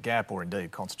closing the gap or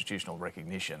indeed constitutional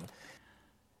recognition.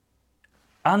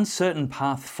 Uncertain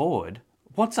path forward?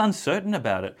 What's uncertain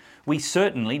about it? We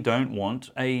certainly don't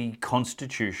want a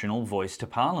constitutional voice to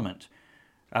Parliament.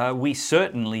 We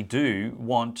certainly do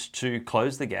want to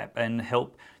close the gap and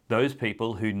help those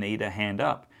people who need a hand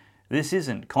up. This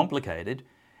isn't complicated,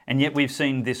 and yet we've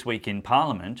seen this week in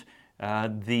Parliament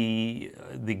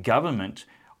the government,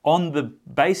 on the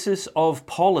basis of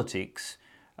politics,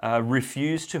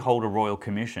 refused to hold a royal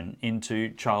commission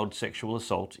into child sexual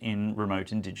assault in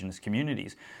remote Indigenous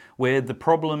communities, where the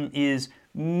problem is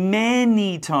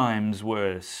many times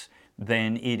worse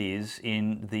than it is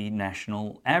in the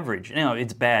national average. Now,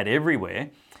 it's bad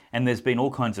everywhere, and there's been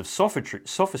all kinds of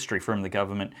sophistry from the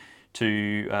government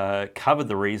to cover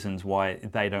the reasons why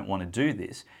they don't want to do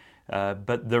this.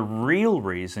 But the real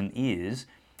reason is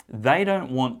they don't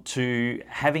want to,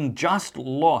 having just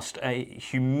lost a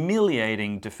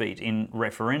humiliating defeat in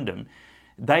referendum,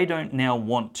 they don't now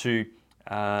want to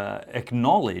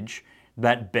acknowledge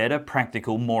that better,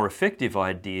 practical, more effective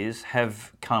ideas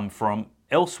have come from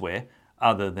elsewhere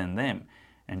other than them.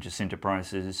 And Jacinta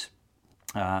Price's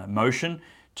motion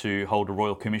to hold a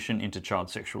royal commission into child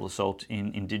sexual assault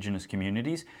in Indigenous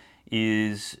communities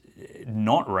is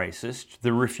not racist.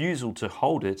 The refusal to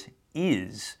hold it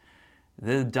is.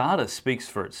 The data speaks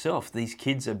for itself. These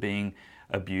kids are being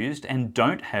abused and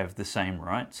don't have the same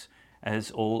rights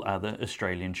as all other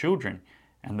Australian children.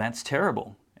 And that's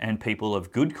terrible. And people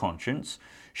of good conscience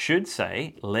should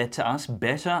say, let us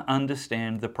better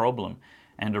understand the problem.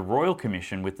 And a royal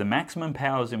commission with the maximum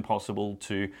powers impossible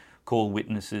to call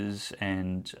witnesses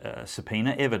and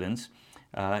subpoena evidence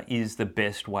is the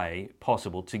best way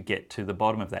possible to get to the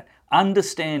bottom of that.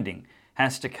 Understanding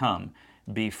has to come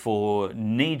before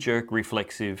knee-jerk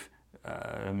reflexive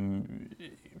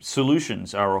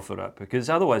solutions are offered up, because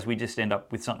otherwise we just end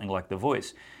up with something like The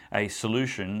Voice, a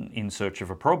solution in search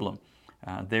of a problem.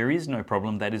 There is no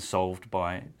problem that is solved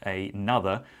by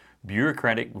another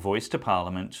bureaucratic voice to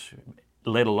Parliament,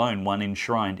 let alone one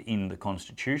enshrined in the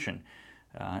Constitution.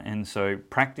 And so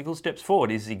practical steps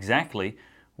forward is exactly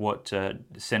what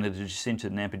Senator Jacinta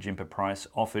Nampijinpa Price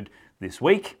offered this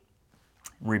week,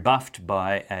 rebuffed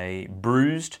by a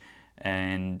bruised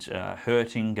and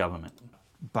hurting government.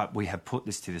 But we have put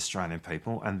this to the Australian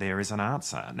people and there is an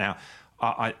answer. Now,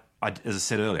 as I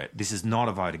said earlier, this is not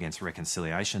a vote against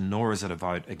reconciliation, nor is it a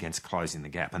vote against closing the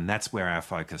gap. And that's where our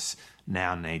focus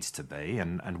now needs to be.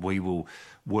 And we will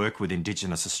work with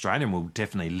Indigenous Australia, and we'll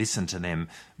definitely listen to them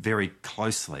very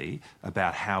closely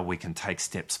about how we can take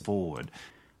steps forward.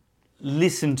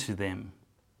 Listen to them.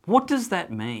 What does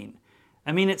that mean?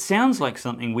 I mean, it sounds like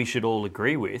something we should all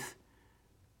agree with,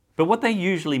 but what they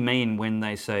usually mean when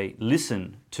they say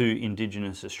listen to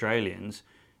Indigenous Australians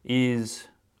is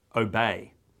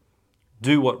obey.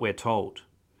 Do what we're told.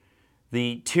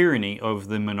 The tyranny of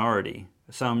the minority,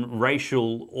 some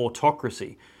racial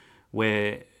autocracy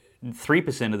where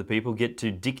 3% of the people get to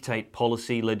dictate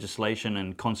policy, legislation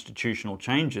and constitutional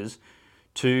changes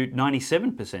to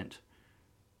 97%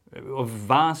 of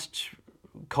vast,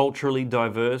 culturally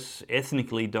diverse,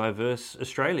 ethnically diverse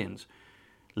Australians.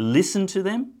 Listen to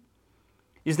them?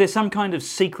 Is there some kind of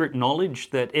secret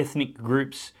knowledge that ethnic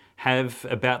groups have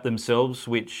about themselves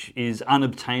which is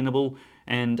unobtainable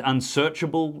and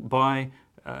unsearchable by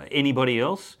anybody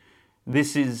else?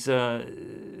 This is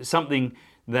something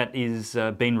that is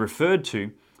being referred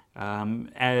to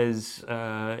as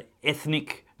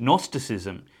ethnic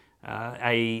Gnosticism,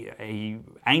 a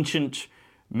ancient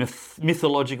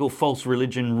mythological false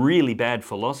religion, really bad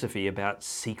philosophy about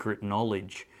secret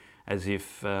knowledge, as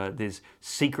if there's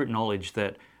secret knowledge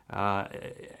that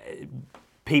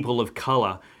people of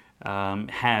colour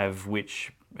have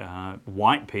which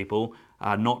white people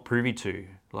are not privy to.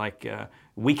 Like,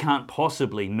 we can't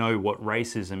possibly know what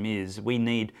racism is. We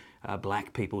need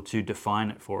black people to define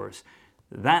it for us.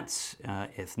 That's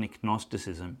ethnic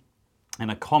Gnosticism, and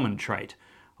a common trait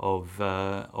of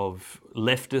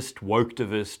leftist,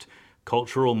 woketivist,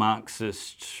 cultural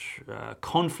Marxist,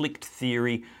 conflict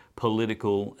theory,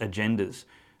 political agendas.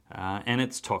 And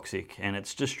it's toxic, and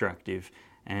it's destructive,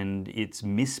 and it's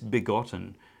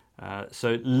misbegotten.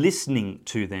 So listening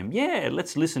to them, yeah,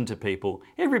 let's listen to people.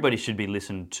 Everybody should be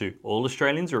listened to. All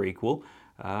Australians are equal.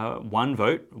 One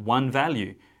vote, one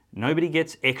value. Nobody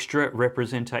gets extra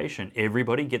representation.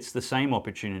 Everybody gets the same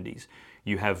opportunities.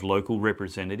 You have local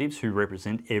representatives who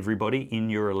represent everybody in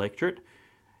your electorate,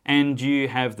 and you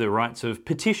have the rights of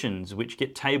petitions which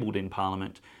get tabled in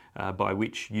Parliament by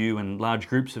which you and large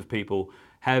groups of people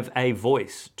have a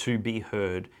voice to be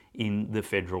heard in the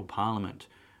federal parliament.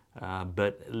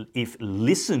 But if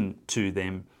listen to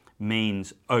them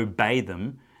means obey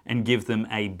them and give them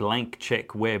a blank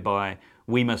check whereby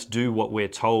we must do what we're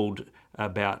told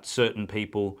about certain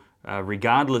people,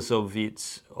 regardless of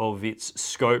its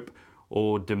scope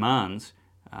or demands,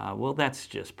 well, that's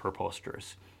just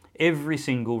preposterous. Every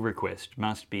single request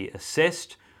must be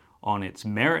assessed on its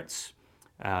merits,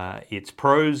 its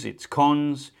pros, its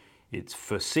cons, its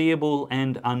foreseeable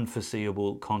and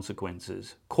unforeseeable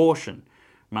consequences. Caution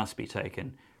must be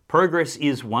taken. Progress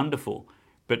is wonderful,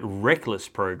 but reckless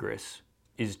progress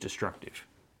is destructive.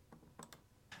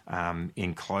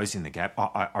 In closing the gap,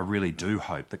 I really do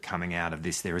hope that coming out of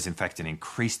this there is in fact an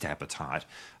increased appetite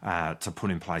to put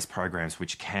in place programs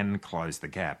which can close the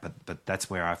gap, but that's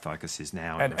where our focus is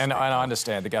now. And I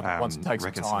understand the government wants to take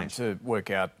some time to work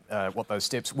out what those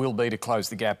steps will be to close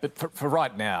the gap, but for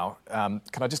right now,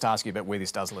 can I just ask you about where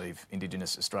this does leave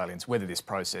Indigenous Australians, whether this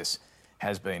process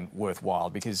has been worthwhile?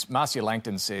 Because Marcia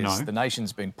Langton says the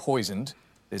nation's been poisoned.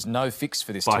 There's no fix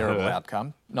for this terrible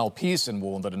outcome. Noel Pearson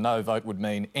warned that a no vote would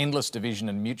mean endless division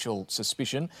and mutual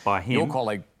suspicion. By him. Your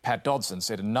colleague Pat Dodson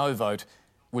said a no vote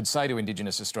would say to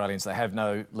Indigenous Australians they have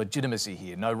no legitimacy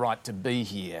here, no right to be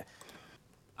here.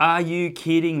 Are you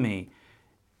kidding me?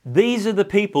 These are the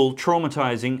people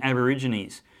traumatising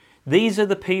Aborigines. These are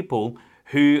the people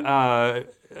who are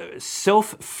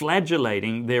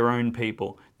self-flagellating their own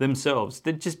people themselves.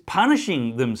 They're just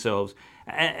punishing themselves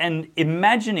and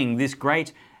imagining this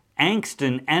great angst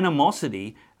and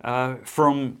animosity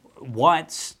from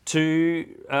whites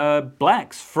to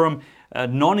blacks, from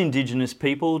non-Indigenous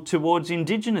people towards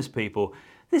Indigenous people.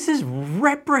 This is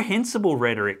reprehensible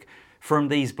rhetoric from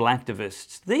these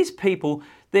blacktivists. These people,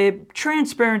 their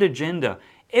transparent agenda,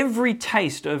 every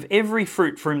taste of every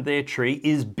fruit from their tree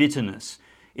is bitterness.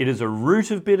 It is a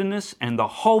root of bitterness and the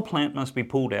whole plant must be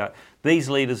pulled out. These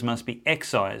leaders must be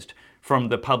excised from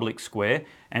the public square,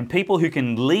 and people who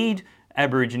can lead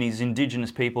Aborigines,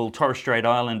 Indigenous people, Torres Strait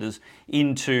Islanders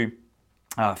into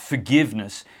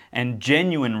forgiveness and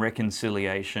genuine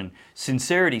reconciliation,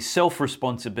 sincerity,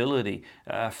 self-responsibility,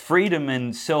 freedom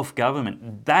and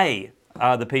self-government, they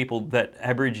are the people that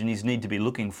Aborigines need to be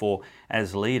looking for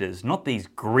as leaders, not these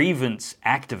grievance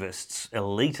activists,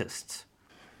 elitists.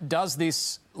 Does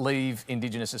this leave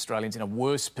Indigenous Australians in a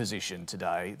worse position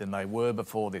today than they were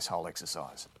before this whole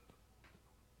exercise?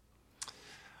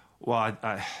 Well,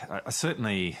 I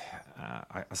certainly,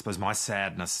 I suppose my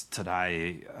sadness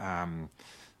today,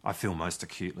 I feel most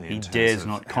acutely in terms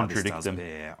of how this does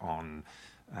bear on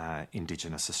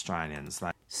Indigenous Australians.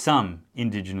 Some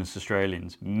Indigenous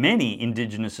Australians, many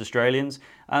Indigenous Australians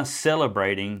are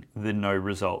celebrating the no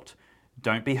result.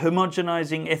 Don't be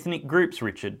homogenising ethnic groups,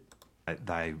 Richard.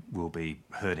 They will be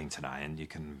hurting today, and you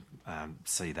can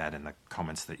see that in the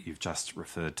comments that you've just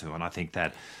referred to. And I think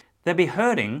that they'll be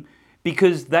hurting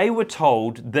because they were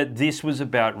told that this was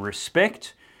about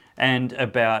respect and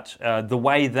about the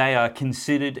way they are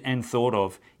considered and thought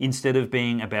of, instead of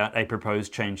being about a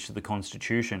proposed change to the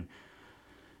Constitution.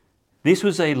 This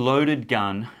was a loaded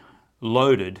gun,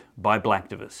 loaded by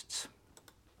blacktivists.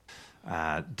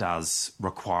 Does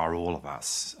require all of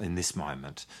us in this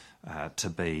moment to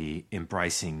be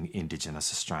embracing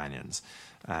Indigenous Australians.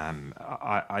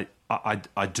 I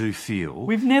do feel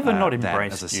we've never not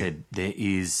embraced that, as I said, there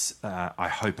is, I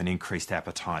hope, an increased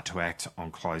appetite to act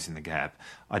on closing the gap.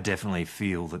 I definitely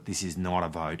feel that this is not a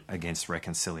vote against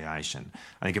reconciliation.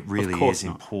 I think it really is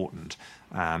important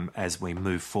as we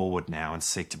move forward now and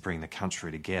seek to bring the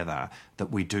country together that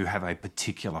we do have a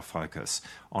particular focus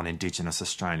on Indigenous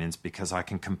Australians, because I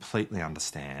can completely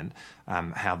understand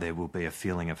how there will be a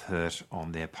feeling of hurt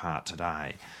on their part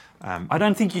today. I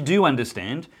don't think you do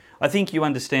understand. I think you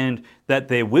understand that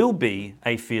there will be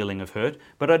a feeling of hurt,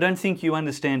 but I don't think you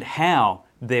understand how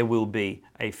there will be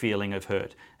a feeling of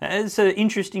hurt. It's an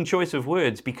interesting choice of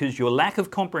words, because your lack of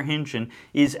comprehension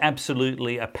is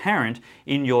absolutely apparent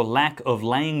in your lack of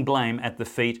laying blame at the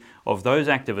feet of those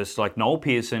activists like Noel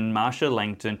Pearson, Marcia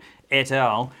Langton, et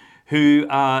al., who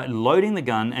are loading the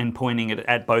gun and pointing it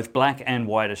at both black and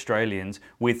white Australians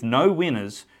with no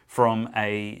winners from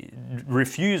a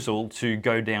refusal to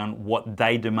go down what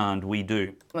they demand we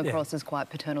do. Across as quite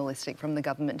paternalistic from the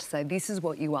government to say, this is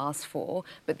what you asked for,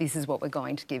 but this is what we're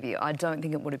going to give you. I don't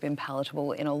think it would have been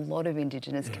palatable in a lot of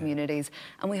Indigenous communities.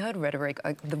 And we heard rhetoric,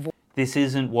 this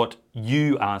isn't what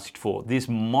you asked for. This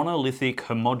monolithic,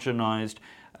 homogenised,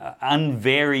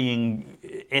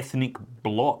 unvarying ethnic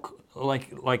bloc,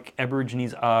 like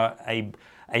Aborigines are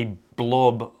a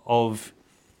blob of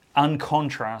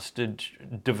uncontrasted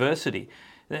diversity.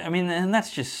 I mean, and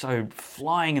that's just so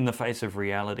flying in the face of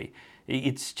reality.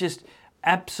 It's just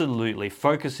absolutely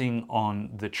focusing on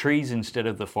the trees instead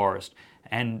of the forest.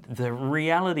 And the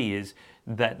reality is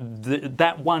that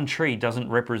that one tree doesn't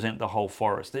represent the whole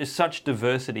forest. There's such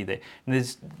diversity there. And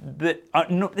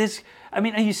I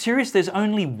mean, are you serious? There's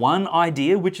only one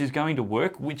idea which is going to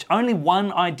work, only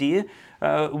one idea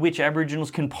which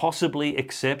Aboriginals can possibly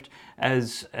accept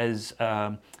as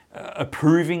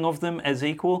approving of them as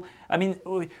equal. I mean,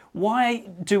 why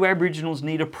do Aboriginals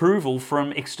need approval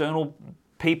from external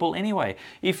people anyway?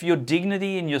 If your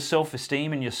dignity and your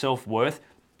self-esteem and your self-worth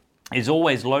is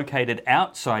always located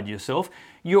outside yourself,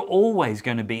 you're always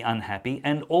going to be unhappy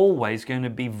and always going to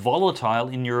be volatile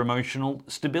in your emotional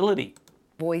stability.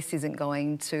 Voice isn't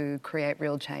going to create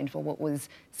real change. Well, what was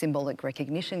symbolic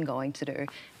recognition going to do?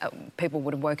 People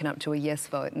would have woken up to a yes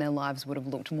vote and their lives would have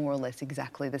looked more or less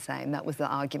exactly the same. That was the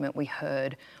argument we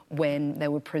heard when they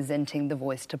were presenting the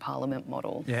Voice to Parliament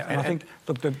model. Yeah, and I think,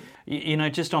 look, you know,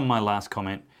 just on my last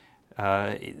comment,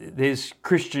 there's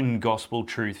Christian gospel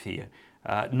truth here.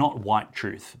 Not white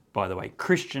truth, by the way.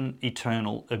 Christian,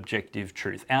 eternal, objective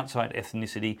truth, outside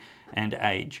ethnicity and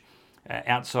age,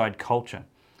 outside culture.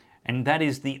 And that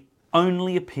is the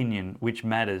only opinion which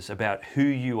matters about who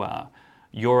you are,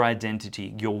 your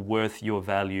identity, your worth, your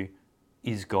value,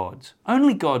 is God's.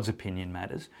 Only God's opinion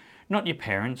matters. Not your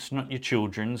parents, not your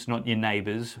children's, not your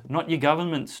neighbours, not your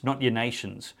governments, not your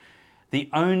nations.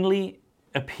 The only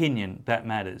opinion that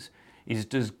matters is,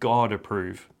 does God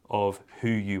approve of who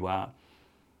you are?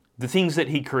 The things that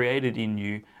He created in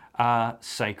you are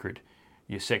sacred.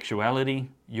 Your sexuality,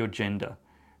 your gender.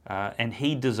 And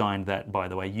He designed that, by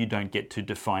the way. You don't get to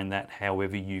define that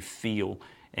however you feel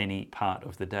any part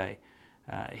of the day.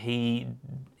 He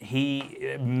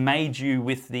made you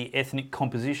with the ethnic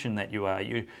composition that you are,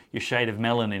 your shade of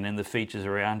melanin and the features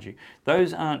around you.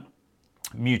 Those aren't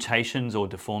mutations or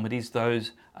deformities.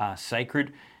 Those are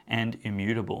sacred and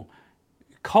immutable.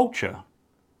 Culture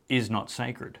is not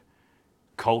sacred.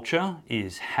 Culture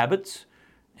is habits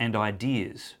and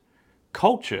ideas.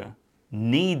 Culture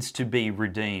needs to be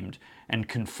redeemed and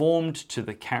conformed to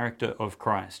the character of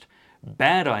Christ.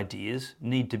 Bad ideas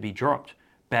need to be dropped.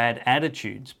 Bad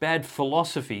attitudes, bad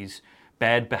philosophies,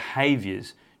 bad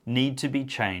behaviours need to be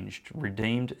changed,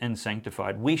 redeemed and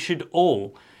sanctified. We should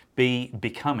all be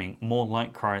becoming more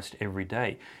like Christ every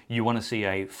day. You want to see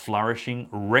a flourishing,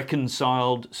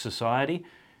 reconciled society?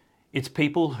 It's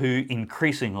people who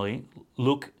increasingly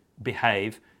look,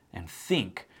 behave and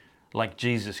think like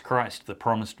Jesus Christ, the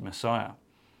promised Messiah.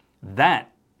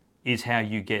 That is how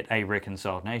you get a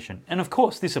reconciled nation. And of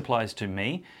course, this applies to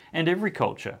me and every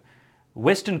culture.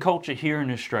 Western culture here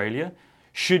in Australia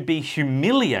should be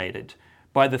humiliated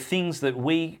by the things that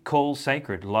we call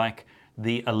sacred, like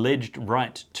the alleged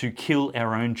right to kill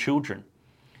our own children,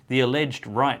 the alleged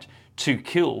right to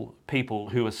kill people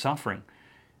who are suffering.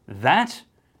 That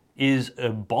is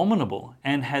abominable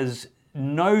and has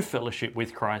no fellowship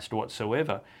with Christ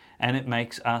whatsoever. And it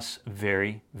makes us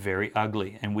very, very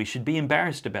ugly. And we should be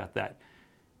embarrassed about that.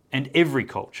 And every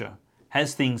culture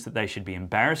has things that they should be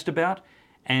embarrassed about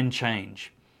and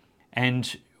change.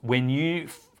 And when you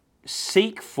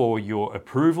seek for your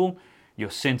approval, your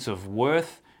sense of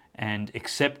worth and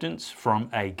acceptance from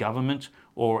a government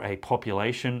or a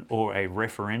population or a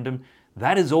referendum,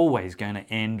 that is always going to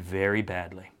end very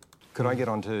badly. Could I get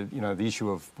on to, the issue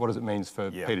of what does it mean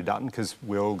for Peter Dutton? Because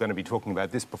we're all going to be talking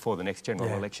about this before the next general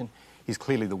election. He's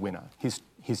clearly the winner.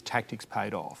 His tactics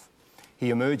paid off.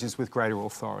 He emerges with greater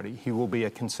authority. He will be a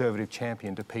Conservative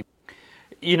champion to people.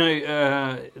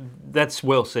 That's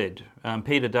well said.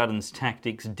 Peter Dutton's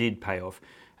tactics did pay off.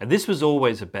 This was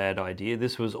always a bad idea.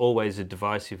 This was always a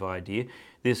divisive idea.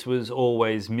 This was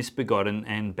always misbegotten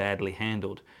and badly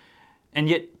handled. And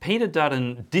yet Peter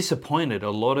Dutton disappointed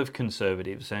a lot of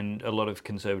Conservatives, and a lot of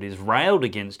Conservatives railed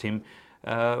against him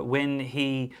when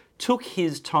he took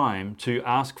his time to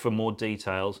ask for more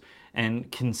details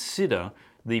and consider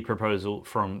the proposal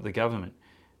from the government.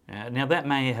 Now that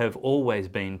may have always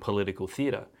been political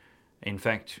theatre. In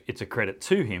fact, it's a credit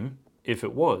to him if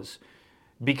it was,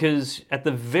 because at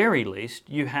the very least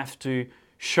you have to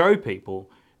show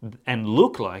people and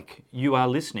look like you are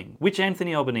listening, which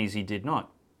Anthony Albanese did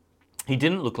not. He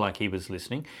didn't look like he was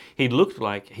listening. He looked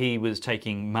like he was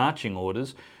taking marching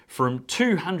orders from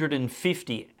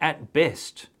 250 at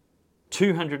best,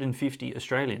 250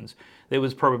 Australians. There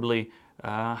was probably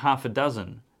half a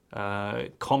dozen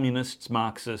communists,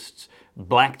 Marxists,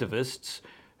 blacktivists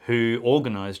who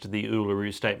organised the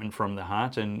Uluru Statement from the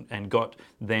Heart and got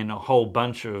then a whole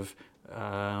bunch of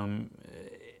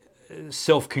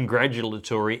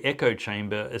self-congratulatory echo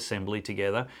chamber assembly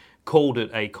together called it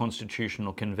a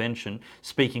constitutional convention,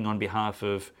 speaking on behalf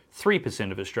of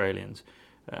 3% of Australians.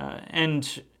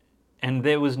 And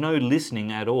there was no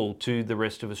listening at all to the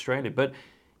rest of Australia. But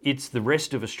it's the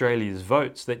rest of Australia's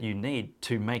votes that you need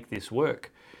to make this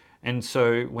work. And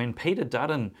so when Peter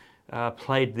Dutton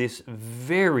played this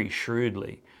very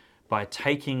shrewdly by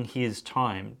taking his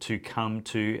time to come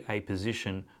to a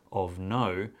position of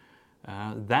no,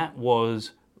 that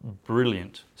was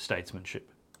brilliant statesmanship.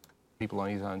 People on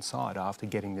his own side after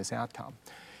getting this outcome.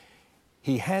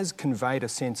 He has conveyed a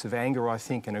sense of anger, I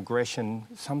think, and aggression,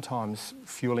 sometimes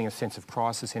fueling a sense of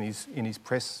crisis in his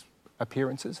press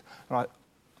appearances. And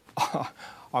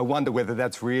I wonder whether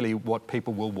that's really what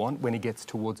people will want when he gets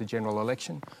towards a general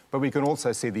election. But we can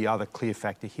also see the other clear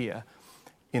factor here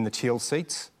in the Teal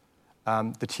seats.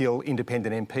 The Teal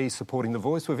independent MPs supporting the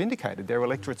Voice have indicated their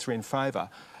electorates are in favour.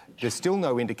 There's still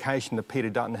no indication that Peter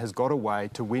Dutton has got a way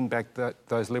to win back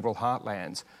those Liberal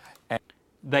heartlands.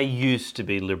 They used to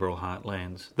be Liberal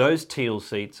heartlands. Those Teal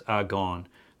seats are gone.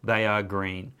 They are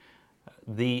green.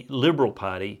 The Liberal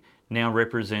Party now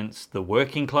represents the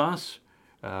working class,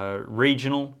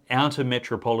 regional, outer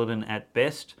metropolitan at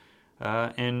best,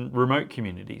 and remote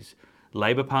communities.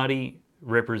 Labor Party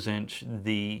represent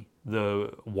the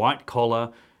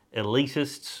white-collar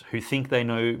elitists who think they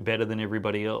know better than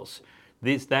everybody else.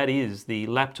 That is the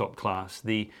laptop class,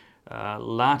 the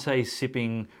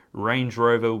latte-sipping Range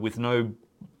Rover with no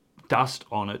dust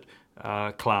on it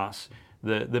class,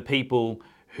 the people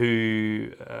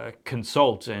who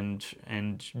consult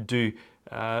and do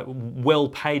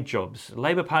well-paid jobs.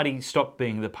 Labor Party stopped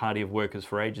being the party of workers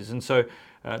for ages, and so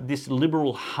this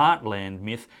liberal heartland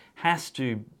myth has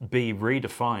to be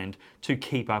redefined to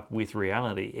keep up with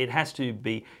reality. It has to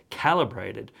be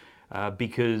calibrated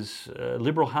because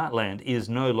liberal heartland is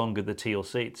no longer the Teal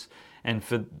seats, and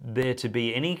for there to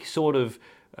be any sort of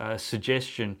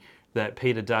suggestion that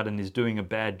Peter Dutton is doing a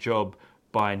bad job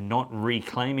by not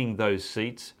reclaiming those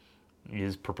seats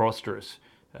is preposterous.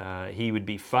 He would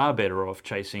be far better off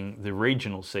chasing the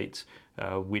regional seats,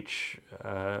 which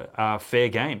are fair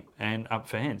game and up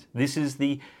for hands. This is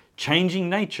the changing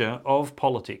nature of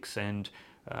politics, and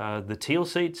the Teal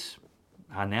seats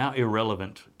are now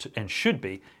irrelevant and should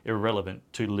be irrelevant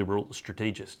to Liberal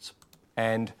strategists.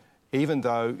 And even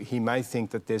though he may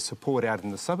think that there's support out in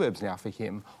the suburbs now for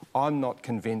him, I'm not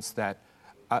convinced that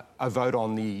a vote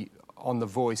on the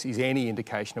Voice is any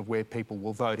indication of where people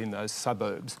will vote in those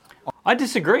suburbs. I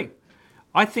disagree.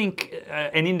 I think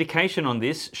an indication on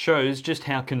this shows just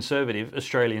how conservative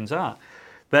Australians are,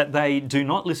 that they do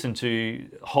not listen to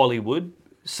Hollywood,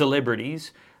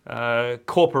 celebrities,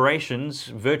 corporations,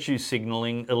 virtue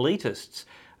signalling elitists,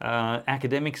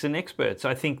 academics and experts.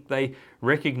 I think they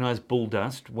recognise bull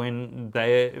dust when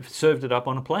they're served it up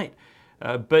on a plate.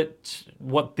 But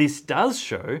what this does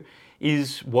show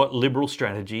is what Liberal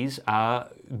strategies are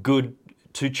good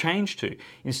to change to.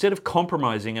 Instead of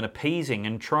compromising and appeasing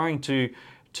and trying to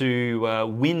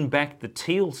win back the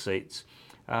Teal seats,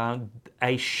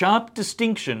 a sharp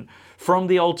distinction from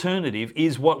the alternative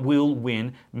is what will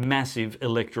win massive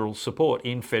electoral support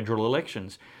in federal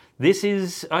elections. This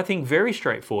is, I think, very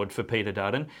straightforward for Peter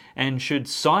Dutton and should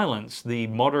silence the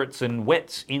moderates and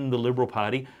wets in the Liberal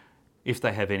Party if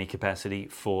they have any capacity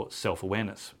for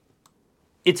self-awareness.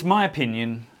 It's my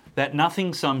opinion that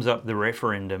nothing sums up the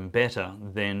referendum better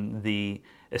than the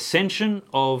ascension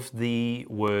of the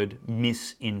word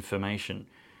misinformation.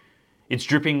 It's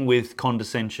dripping with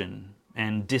condescension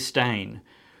and disdain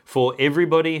for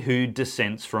everybody who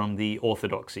dissents from the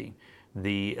orthodoxy,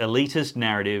 the elitist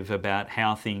narrative about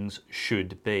how things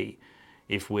should be.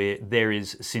 If there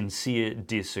is sincere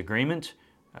disagreement,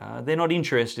 they're not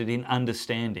interested in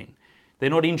understanding. They're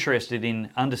not interested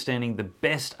in understanding the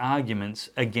best arguments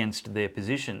against their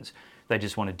positions. They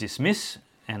just want to dismiss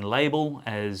and label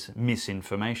as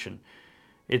misinformation.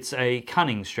 It's a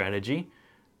cunning strategy,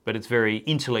 but it's very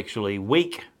intellectually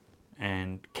weak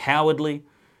and cowardly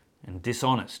and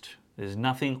dishonest. There's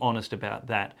nothing honest about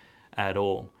that at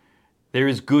all. There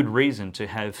is good reason to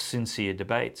have sincere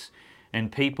debates,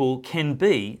 and people can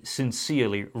be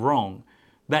sincerely wrong.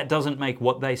 That doesn't make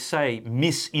what they say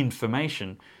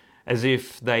misinformation, as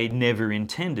if they never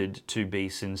intended to be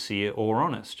sincere or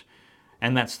honest.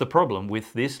 And that's the problem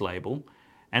with this label,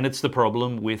 and it's the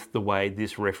problem with the way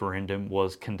this referendum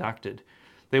was conducted.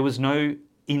 There was no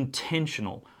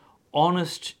intentional,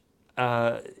 honest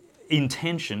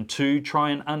intention to try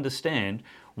and understand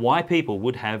why people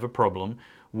would have a problem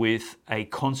with a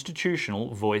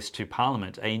constitutional voice to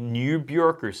Parliament, a new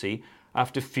bureaucracy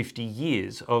after 50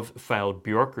 years of failed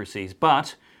bureaucracies,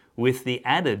 but with the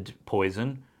added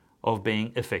poison of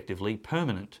being effectively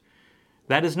permanent.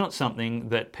 That is not something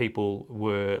that people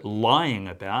were lying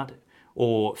about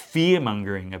or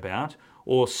fear-mongering about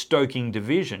or stoking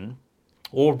division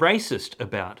or racist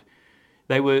about.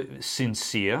 They were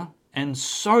sincere and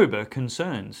sober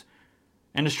concerns.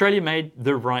 And Australia made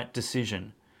the right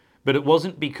decision. But it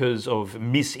wasn't because of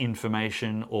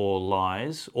misinformation or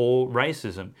lies or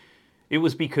racism. It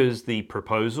was because the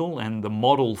proposal and the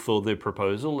model for the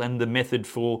proposal and the method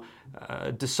for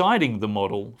deciding the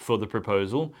model for the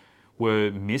proposal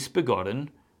were misbegotten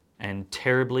and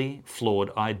terribly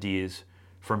flawed ideas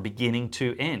from beginning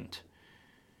to end.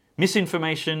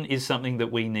 Misinformation is something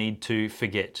that we need to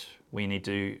forget. We need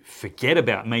to forget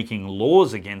about making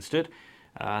laws against it.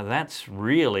 That's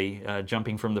really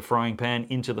jumping from the frying pan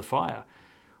into the fire.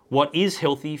 What is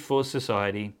healthy for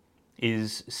society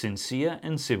is sincere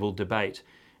and civil debate,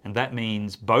 and that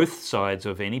means both sides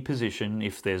of any position,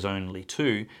 if there's only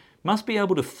two, must be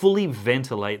able to fully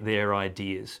ventilate their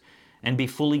ideas and be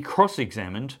fully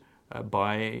cross-examined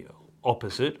by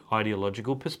opposite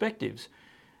ideological perspectives.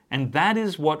 And that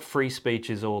is what free speech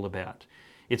is all about.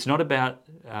 It's not about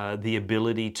the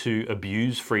ability to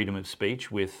abuse freedom of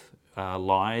speech with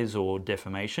lies or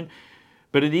defamation,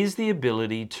 but it is the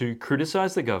ability to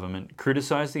criticise the government,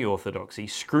 criticise the orthodoxy,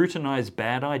 scrutinise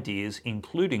bad ideas,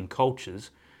 including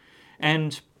cultures,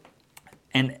 and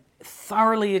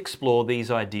thoroughly explore these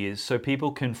ideas so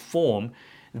people can form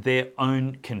their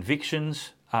own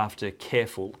convictions after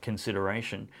careful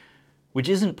consideration, which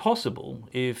isn't possible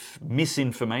if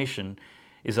misinformation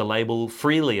is a label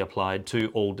freely applied to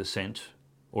all dissent,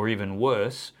 or even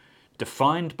worse,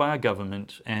 defined by a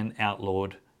government and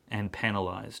outlawed and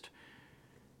penalised.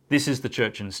 This is the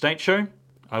Church and State Show.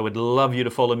 I would love you to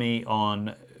follow me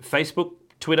on Facebook,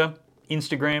 Twitter,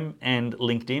 Instagram and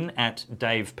LinkedIn at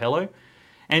Dave Pellowe.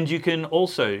 And you can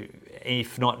also,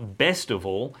 if not best of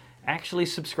all, actually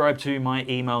subscribe to my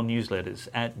email newsletters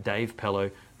at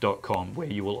davepellowe.com, where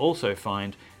you will also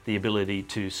find the ability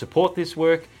to support this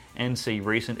work and see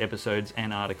recent episodes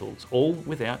and articles, all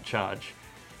without charge.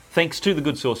 Thanks to the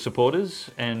Good Source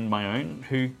supporters and my own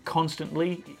who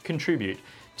constantly contribute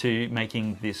to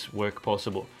making this work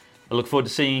possible. I look forward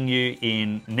to seeing you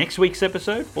in next week's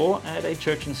episode or at a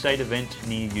Church and State event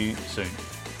near you soon.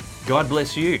 God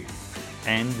bless you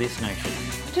and this nation.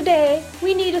 Today,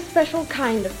 we need a special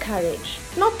kind of courage.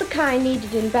 Not the kind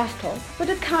needed in battle, but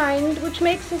a kind which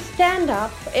makes us stand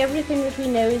up for everything that we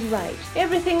know is right,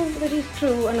 everything that is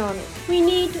true and honest. We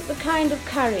need the kind of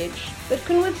courage that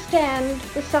can withstand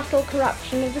the subtle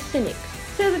corruption of the cynics,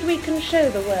 so that we can show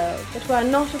the world that we are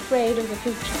not afraid of the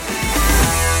future.